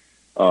people,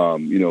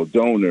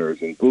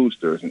 donors and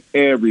boosters, and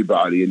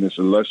everybody in this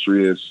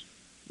illustrious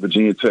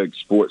Virginia Tech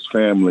sports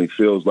family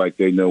feels like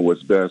they know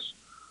what's best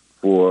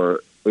for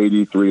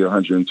 83 or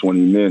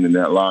 120 men in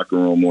that locker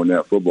room or in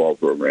that football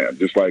program,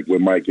 just like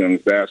with Mike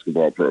Young's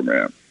basketball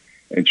program.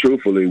 And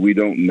truthfully, we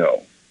don't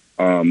know.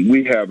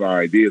 We have our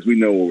ideas. We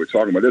know what we're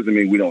talking about. Doesn't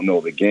mean we don't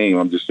know the game.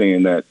 I'm just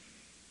saying that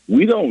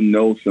we don't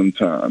know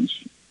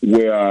sometimes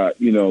where,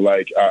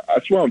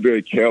 that's why I'm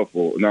very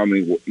careful. And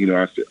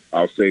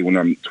I'll say when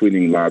I'm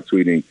live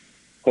tweeting,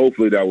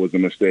 hopefully that was a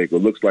mistake or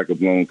looks like a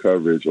blown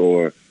coverage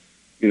or,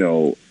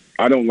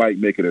 I don't like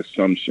making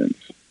assumptions.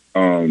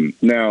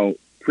 Now,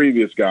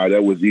 previous guy,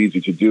 that was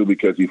easy to do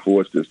because he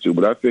forced us to.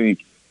 But I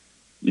think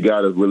you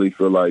got to really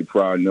feel like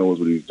Pride knows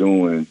what he's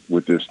doing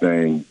with this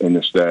thing and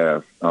the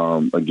staff.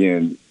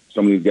 Again,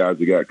 some of these guys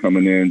that got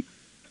coming in,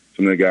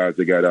 some of the guys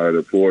that got out of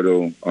the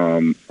portal,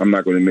 I'm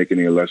not going to make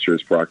any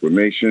illustrious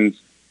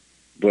proclamations,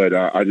 but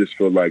I just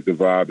feel like the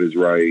vibe is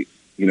right,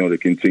 to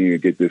continue to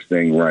get this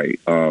thing right.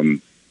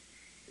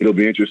 It'll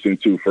be interesting,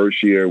 too,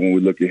 first year when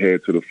we look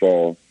ahead to the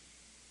fall.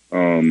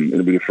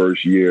 It'll be the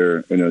first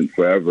year in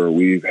forever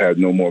we've had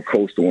no more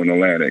Coastal and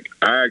Atlantic.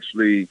 I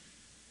actually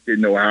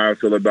didn't know how I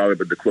feel about it,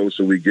 but the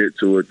closer we get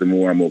to it, the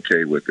more I'm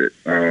okay with it.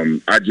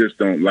 I just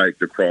don't like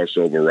the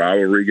crossover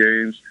rivalry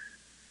games.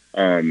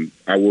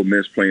 I will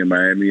miss playing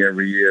Miami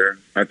every year.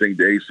 I think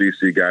the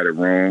ACC got it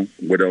wrong.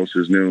 What else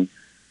is new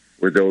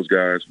with those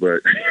guys?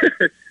 But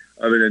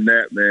other than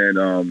that,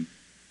 man,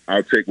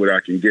 I'll take what I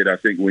can get. I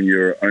think when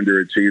you're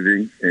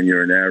underachieving and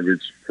you're an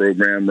average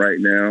program right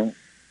now,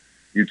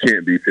 you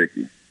can't be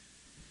picky.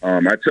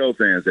 I tell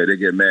fans that they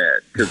get mad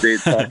because they're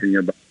talking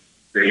about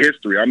the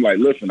history. I'm like,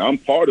 listen, I'm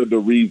part of the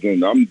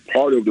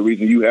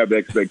reason you have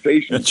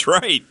expectations. That's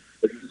right.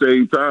 At the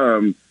same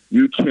time,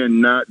 you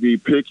cannot be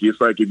picky.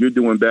 It's like if you're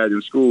doing bad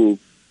in school,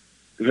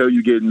 the hell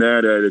you get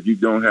mad at if you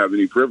don't have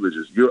any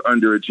privileges? You're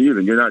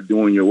underachieving. You're not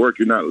doing your work.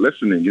 You're not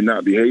listening. You're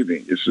not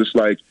behaving. It's just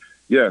like,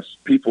 yes,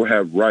 people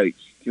have rights,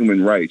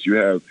 human rights. You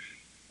have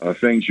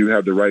things you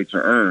have the right to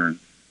earn.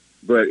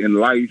 But in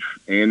life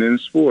and in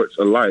sports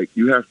alike,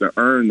 you have to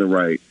earn the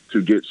right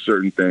to get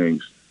certain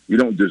things. You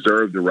don't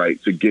deserve the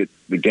right to get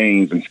the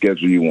games and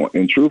schedule you want.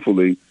 And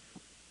truthfully,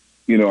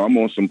 you know, I'm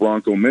on some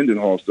Bronco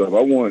Mendenhall stuff.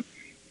 I want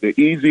the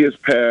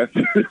easiest path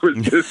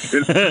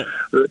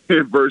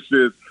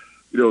versus,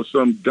 you know,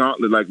 some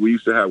gauntlet like we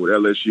used to have with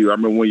LSU. I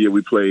remember one year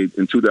we played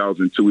in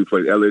 2002. We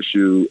played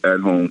LSU at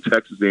home,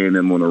 Texas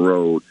A&M on the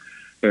road,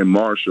 and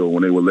Marshall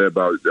when they were led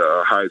by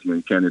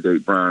Heisman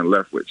candidate Brian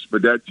Leftwich.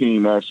 But that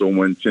team also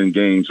won 10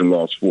 games and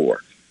lost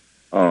 4.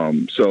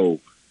 So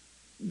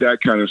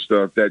that kind of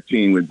stuff, that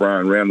team with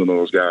Brian Randall and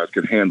those guys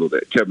could handle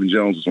that. Kevin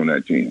Jones was on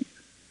that team.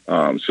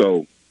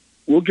 So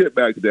we'll get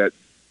back to that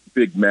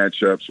big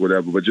matchups,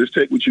 whatever, but just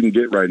take what you can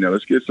get right now.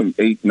 Let's get some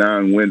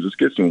 8-9 wins. Let's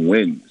get some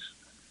wins.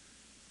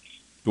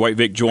 Dwight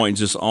Vick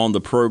joins us on the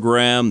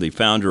program, the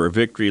founder of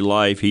Victory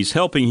Life. He's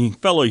helping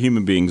fellow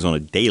human beings on a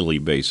daily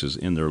basis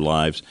in their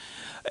lives.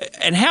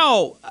 And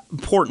how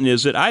important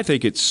is it? I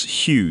think it's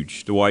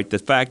huge, Dwight, the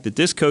fact that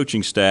this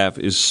coaching staff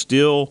is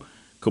still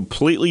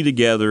completely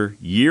together,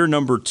 year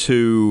number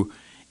 2,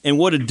 and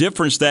what a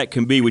difference that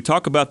can be. We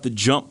talk about the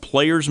jump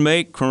players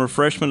make from a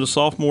freshman to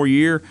sophomore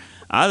year.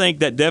 I think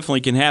that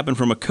definitely can happen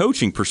from a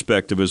coaching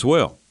perspective as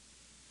well.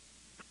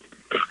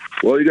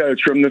 Well, you got to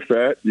trim the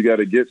fat. You got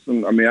to get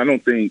some. I mean, I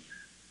don't think.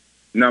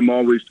 And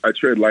I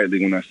tread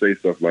lightly when I say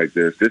stuff like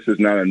this. This is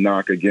not a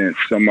knock against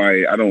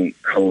somebody.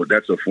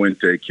 That's a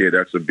Fuente kid.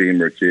 That's a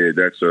Beamer kid.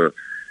 That's a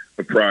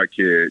Pride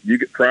kid.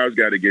 Pride's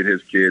got to get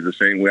his kids the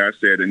same way I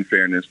said, in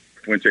fairness,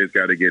 Fuente's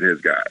got to get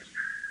his guys.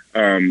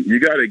 You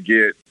got to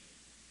get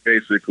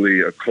basically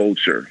a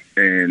culture.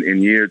 And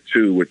in year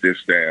 2 with this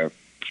staff,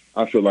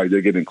 I feel like they're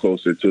getting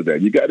closer to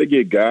that. You got to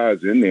get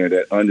guys in there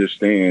that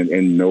understand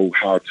and know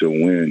how to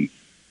win.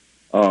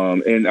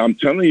 And I'm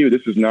telling you,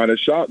 this is not a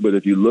shock, but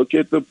if you look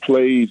at the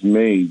plays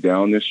made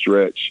down the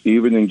stretch,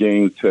 even in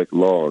games Tech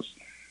lost,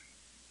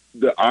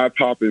 the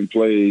eye-popping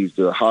plays,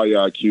 the high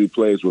IQ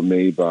plays were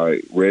made by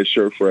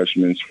redshirt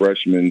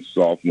freshmen,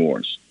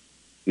 sophomores,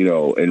 you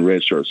know, and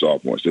redshirt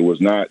sophomores. It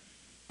was not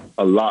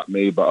a lot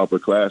made by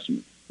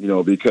upperclassmen, you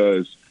know,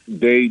 because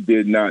they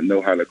did not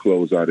know how to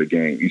close out a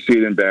game. You see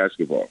it in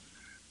basketball.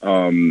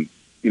 You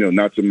know,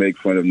 not to make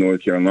fun of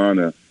North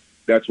Carolina,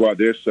 that's why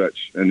they're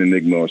such an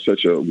enigma or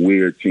such a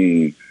weird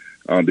team,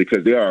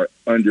 because they are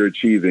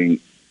underachieving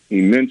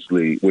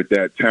immensely with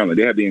that talent.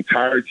 They have the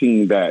entire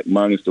team back,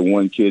 minus the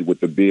one kid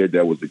with the beard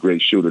that was the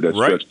great shooter that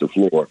stretched the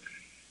floor.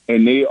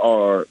 And they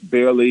are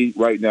barely,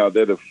 right now,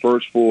 they're the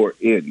first 4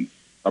 in.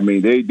 I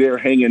mean, they're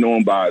hanging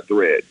on by a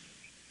thread.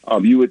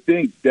 You would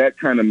think that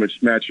kind of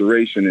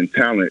maturation and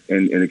talent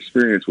and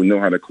experience would know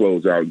how to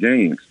close out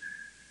games.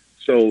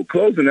 So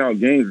closing out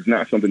games is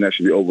not something that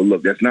should be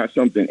overlooked. That's not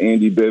something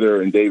Andy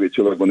Bitter and David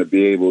Tiller are going to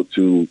be able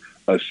to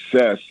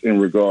assess in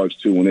regards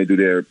to when they do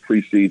their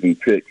preseason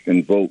picks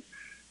and vote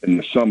in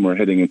the summer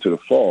heading into the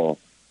fall.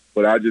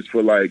 But I just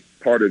feel like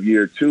part of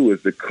year 2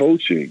 is the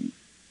coaching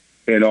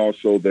and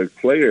also the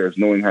players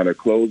knowing how to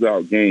close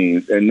out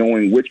games and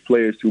knowing which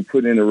players to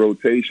put in a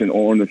rotation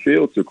or on the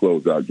field to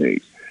close out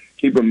games.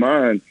 Keep in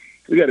mind,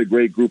 we got a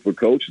great group of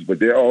coaches, but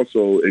they're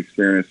also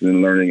experiencing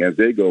and learning as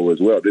they go as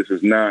well. This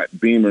is not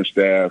Beamer's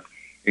staff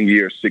in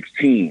year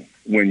 16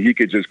 when he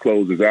could just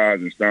close his eyes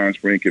and Stein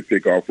Spring could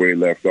pick off where he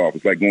left off.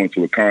 It's like going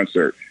to a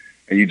concert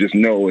and you just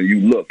know and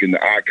you look and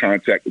the eye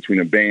contact between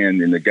a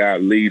band and the guy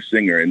lead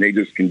singer and they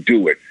just can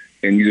do it.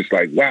 And you're just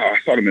like, wow, I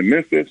saw them in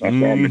Memphis. I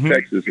saw them in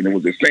Texas, and it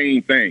was the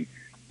same thing.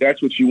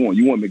 That's what you want.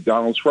 You want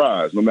McDonald's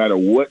fries. No matter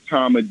what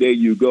time of day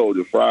you go,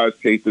 the fries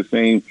taste the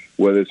same,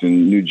 whether it's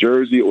in New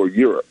Jersey or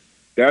Europe.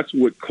 That's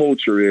what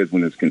culture is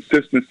when it's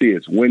consistency,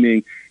 it's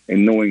winning,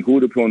 and knowing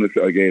who to put on the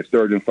field. Okay, it's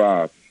 3rd and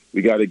 5.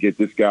 We got to get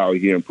this guy out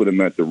here and put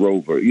him at the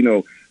Rover. You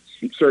know,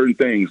 certain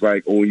things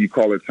like when you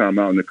call a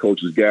timeout and the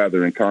coaches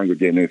gather and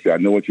congregate and they say, I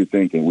know what you're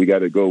thinking. We got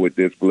to go with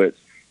this blitz.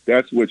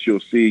 That's what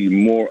you'll see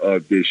more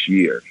of this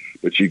year.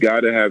 But you got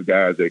to have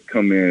guys that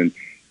come in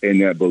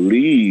and that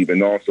believe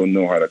and also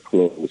know how to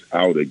close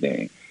out a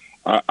game.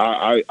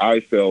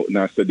 I felt, and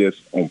I said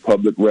this on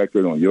public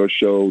record, on your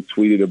show,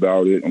 tweeted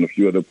about it on a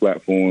few other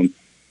platforms,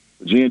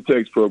 the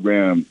Tech's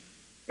program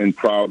and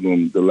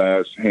problem the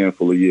last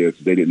handful of years,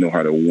 they didn't know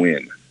how to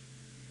win.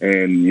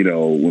 And, you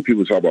know, when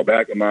people talk about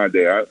back in my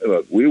day,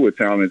 look, we were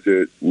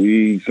talented.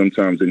 We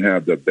sometimes didn't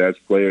have the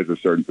best players at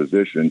certain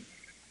positions,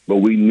 but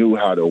we knew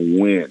how to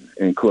win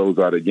and close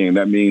out a game.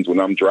 That means when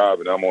I'm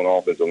driving, I'm on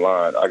offensive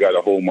line, I got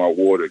to hold my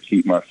water,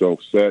 keep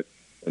myself set,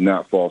 and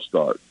not false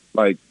start.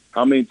 Like,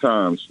 how many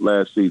times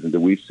last season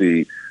did we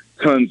see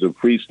tons of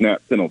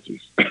pre-snap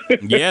penalties?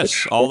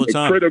 Yes, all the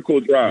time. A critical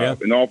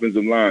drive, an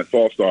offensive line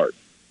false start,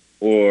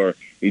 or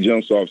he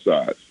jumps off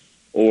sides,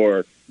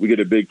 or we get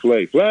a big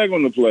play. Flag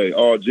on the play.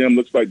 Oh, Jim,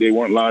 looks like they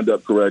weren't lined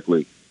up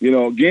correctly.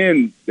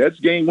 Again, that's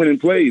game-winning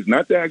plays,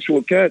 not the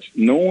actual catch.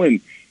 Knowing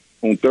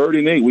on 3rd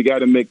and 8, we got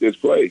to make this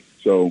play.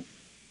 So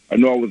I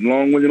know I was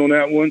long-winded on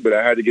that one, but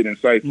I had to get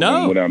insightful.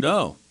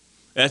 No.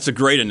 That's a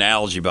great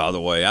analogy, by the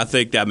way. I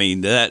think,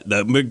 that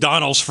the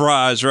McDonald's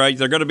fries, right?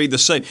 They're going to be the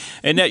same.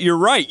 And that you're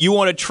right. You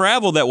want to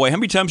travel that way. How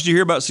many times do you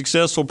hear about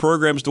successful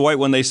programs, Dwight,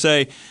 when they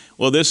say,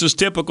 well, this is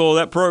typical of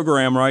that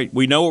program, right?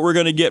 We know what we're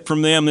going to get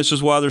from them. This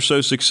is why they're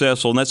so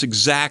successful. And that's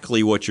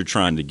exactly what you're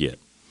trying to get.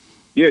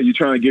 Yeah, you're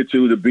trying to get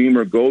to the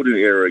Beamer Golden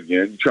era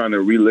again. You're trying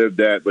to relive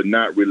that, but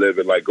not relive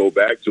it, like go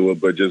back to it,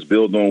 but just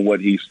build on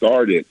what he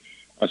started.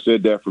 I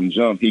said that from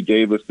jump. He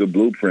gave us the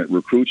blueprint.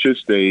 Recruit your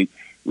state,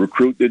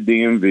 recruit the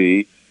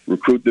DMV,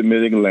 recruit the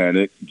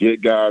Mid-Atlantic,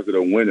 get guys that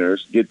are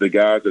winners, get the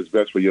guys that's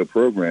best for your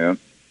program,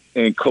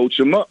 and coach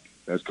them up.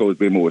 As Coach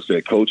Beamer would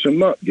say, coach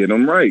them up, get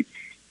them right,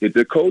 get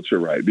the culture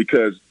right.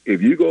 Because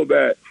if you go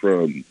back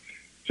from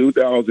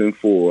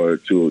 2004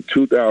 to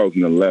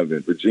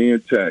 2011, Virginia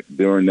Tech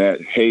during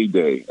that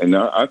heyday, and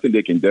I think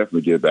they can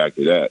definitely get back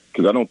to that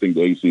because I don't think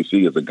the ACC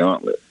is a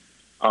gauntlet.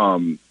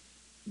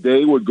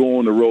 They would go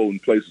on the road in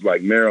places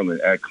like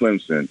Maryland, at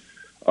Clemson,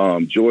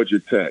 Georgia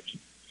Tech.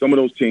 Some of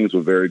those teams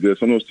were very good.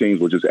 Some of those teams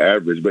were just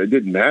average, but it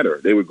didn't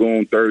matter. They would go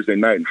on Thursday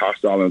night in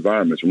hostile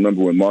environments.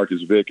 Remember when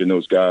Marcus Vick and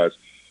those guys,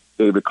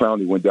 David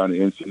Clowney, went down to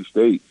NC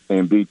State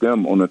and beat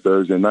them on a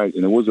Thursday night,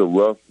 and it was a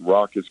rough,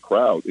 raucous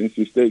crowd.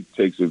 NC State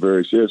takes it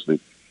very seriously.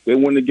 They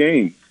won the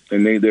game,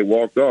 and they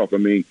walked off. I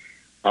mean,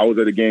 I was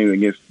at a game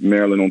against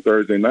Maryland on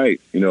Thursday night,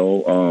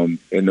 and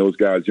those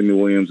guys, Jimmy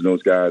Williams and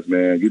those guys,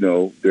 man,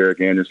 Derek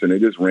Anderson, they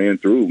just ran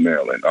through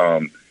Maryland.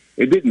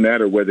 It didn't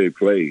matter where they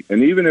played.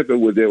 And even if they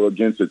were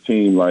against a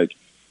team like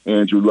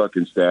Andrew Luck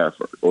and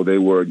Stafford, or they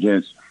were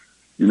against,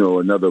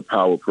 another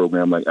power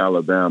program like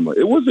Alabama,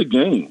 it was a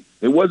game.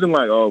 It wasn't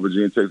like,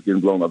 Virginia Tech's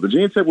getting blown up.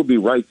 Virginia Tech would be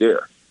right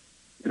there.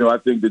 I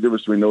think the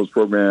difference between those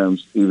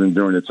programs, even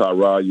during the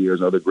Tyrod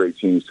years and other great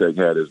teams Tech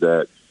had, is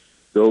that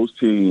those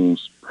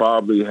teams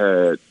probably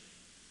had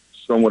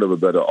somewhat of a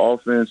better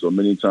offense or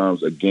many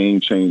times a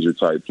game-changer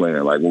type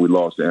plan, like when we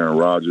lost to Aaron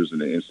Rodgers in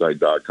the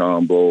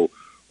Insight.com Bowl,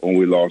 when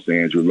we lost to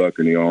Andrew Luck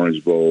in the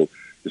Orange Bowl,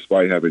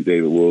 despite having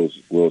David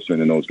Wilson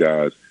and those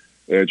guys.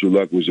 Andrew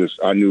Luck was just,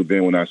 I knew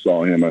then when I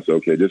saw him, I said,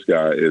 okay, this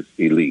guy is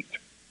elite.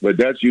 But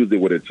that's usually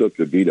what it took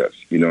to beat us.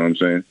 You know what I'm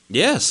saying?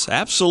 Yes,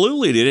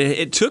 absolutely.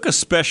 It took a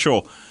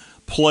special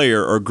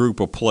player or group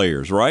of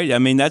players, right? I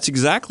mean, that's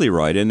exactly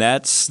right. And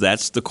that's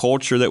the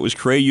culture that was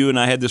created. You and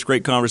I had this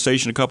great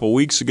conversation a couple of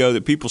weeks ago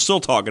that people are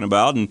still talking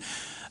about. And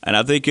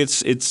I think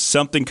it's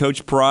something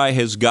Coach Pry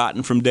has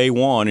gotten from day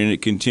one, and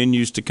it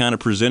continues to kind of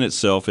present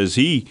itself as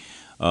he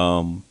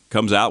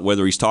comes out,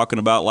 whether he's talking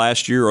about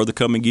last year or the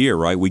coming year,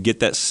 right? We get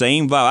that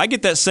same vibe. I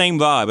get that same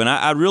vibe, and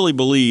I really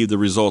believe the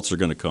results are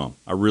going to come.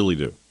 I really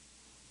do.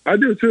 I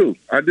do, too,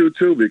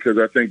 because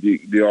I think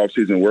the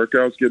off-season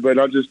workouts get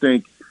better. I just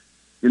think,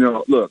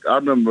 look, I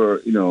remember,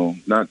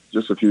 not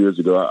just a few years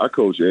ago, I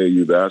coached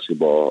AAU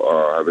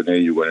basketball. I have an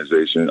AAU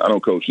organization. I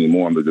don't coach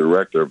anymore. I'm the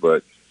director,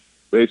 but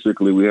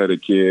basically, we had a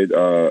kid,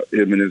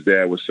 him and his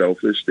dad were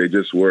selfish. They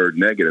just were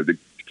negative. The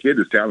kid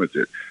is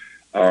talented,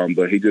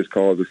 but he just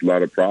caused us a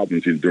lot of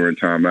problems during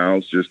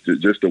timeouts,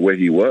 just the way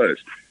he was.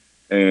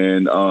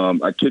 And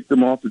I kicked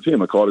him off the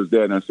team. I called his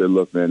dad and I said,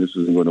 look, man, this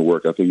isn't going to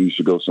work. I think you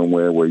should go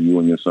somewhere where you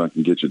and your son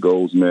can get your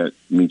goals met,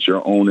 meet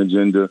your own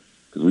agenda,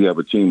 because we have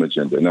a team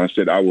agenda. And I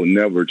said, I will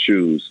never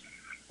choose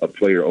a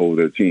player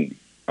over the team.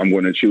 I'm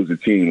going to choose a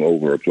team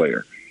over a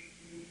player.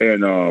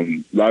 And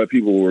a lot of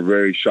people were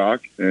very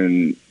shocked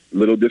and a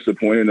little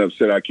disappointed and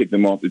upset I kicked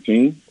him off the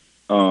team.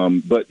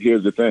 But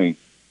here's the thing.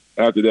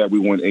 After that, we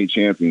won 8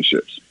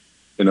 championships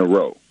in a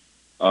row.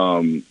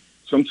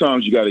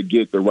 Sometimes you got to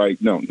get the right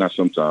 – no, not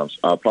sometimes.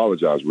 I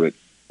apologize, Rick.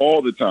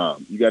 All the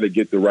time, you got to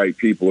get the right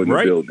people in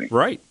the building.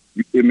 Right.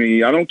 I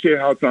mean, I don't care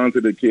how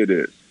talented the kid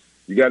is.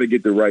 You got to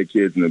get the right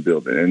kids in the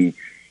building. And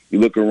you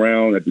look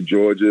around at the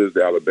Georgias,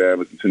 the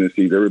Alabamas, the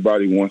Tennessees,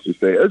 everybody wants to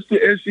say, it's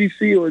the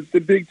SEC or it's the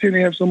Big Ten.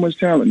 They have so much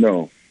talent.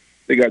 No.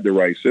 They got the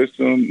right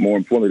system. More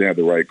importantly, they have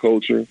the right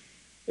culture.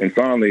 And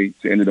finally,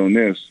 to end it on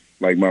this,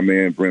 like my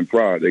man Brent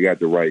Pry, they got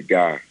the right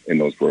guy in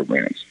those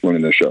programs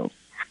running the show.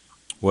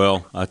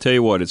 Well, I tell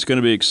you what, it's going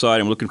to be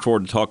exciting. I'm looking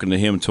forward to talking to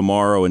him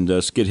tomorrow and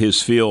get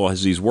his feel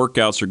as these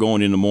workouts are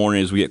going in the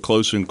morning as we get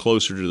closer and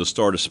closer to the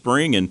start of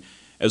spring. And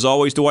as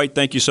always, Dwight,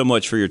 thank you so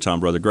much for your time,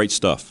 brother. Great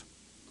stuff.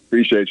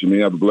 Appreciate you, man.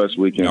 Have a blessed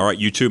weekend. All right,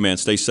 you too, man.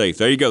 Stay safe.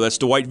 There you go. That's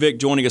Dwight Vick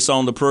joining us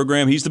on the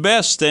program. He's the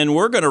best, and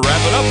we're going to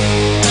wrap it up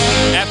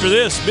after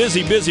this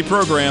busy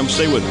program.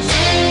 Stay with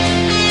us.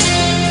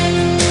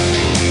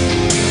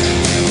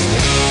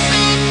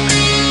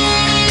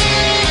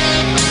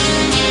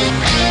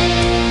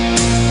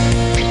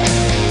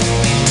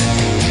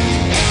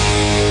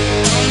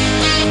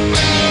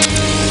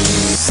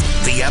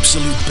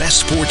 absolute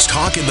best sports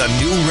talk in the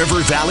New River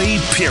Valley,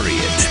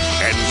 period.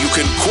 And you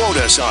can quote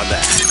us on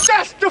that.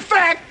 That's the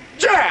fact,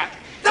 Jack!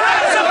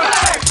 That's the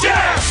fact,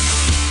 Jack!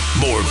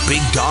 More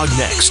Big Dog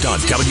next on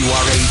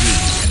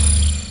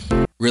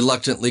WRAD.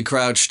 Reluctantly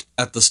crouched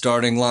at the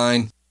starting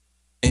line.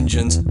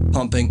 Engines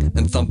pumping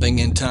and thumping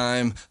in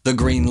time. The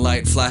green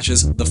light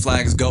flashes, the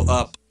flags go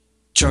up.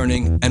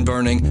 Churning and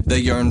burning, they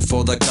yearn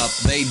for the cup.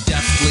 They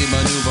deftly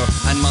maneuver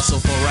and muscle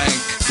for rank.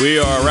 We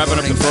are wrapping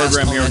up the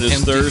program here on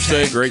this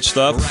Thursday. Great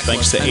stuff.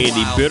 Thanks to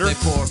Andy Bitter.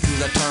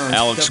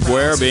 Alex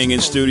Square being in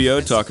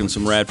studio, talking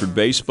some Radford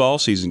baseball.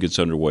 Season gets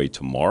underway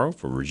tomorrow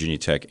for Virginia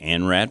Tech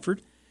and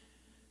Radford.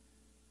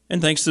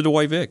 And thanks to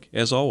Dwight Vick,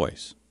 as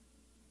always.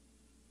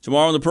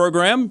 Tomorrow on the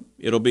program,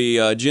 it'll be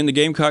Jen the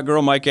Gamecock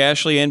girl, Mike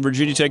Ashley, and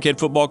Virginia Tech head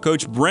football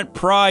coach Brent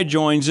Pry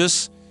joins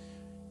us.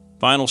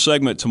 Final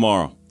segment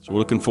tomorrow. So we're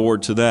looking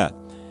forward to that.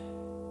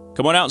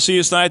 Come on out and see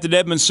us tonight at the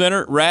Dedman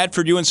Center.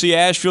 Radford, UNC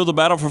Asheville, the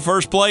battle for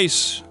first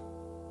place.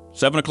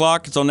 7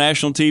 o'clock, it's on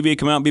national TV.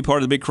 Come out and be part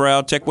of the big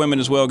crowd. Tech women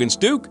as well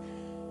against Duke.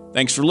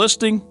 Thanks for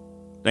listening.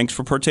 Thanks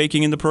for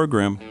partaking in the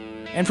program.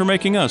 And for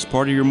making us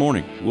part of your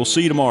morning. We'll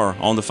see you tomorrow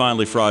on the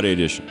Finally Friday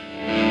edition.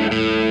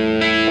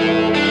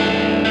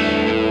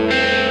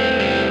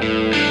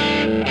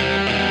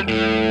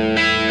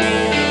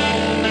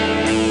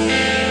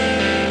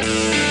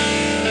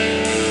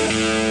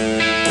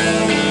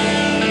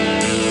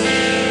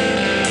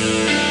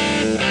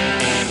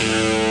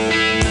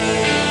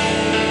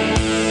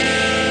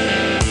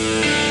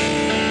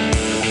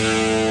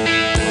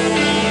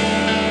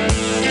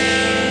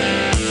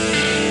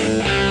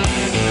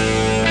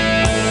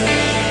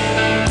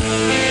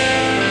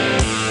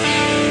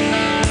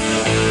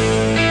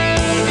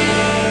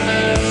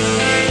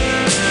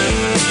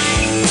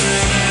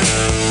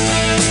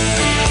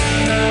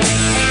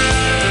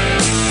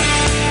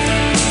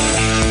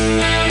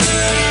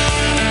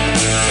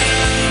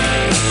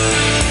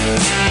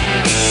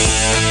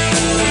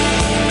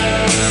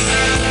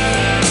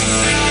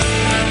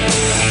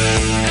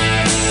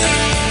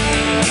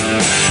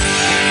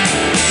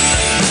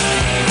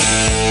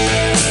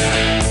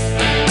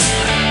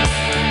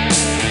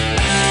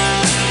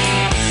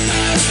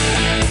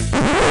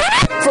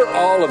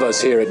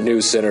 Here at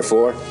News Center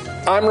 4.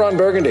 I'm Ron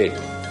Burgundy.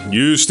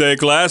 You stay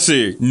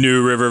classy,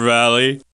 New River Valley.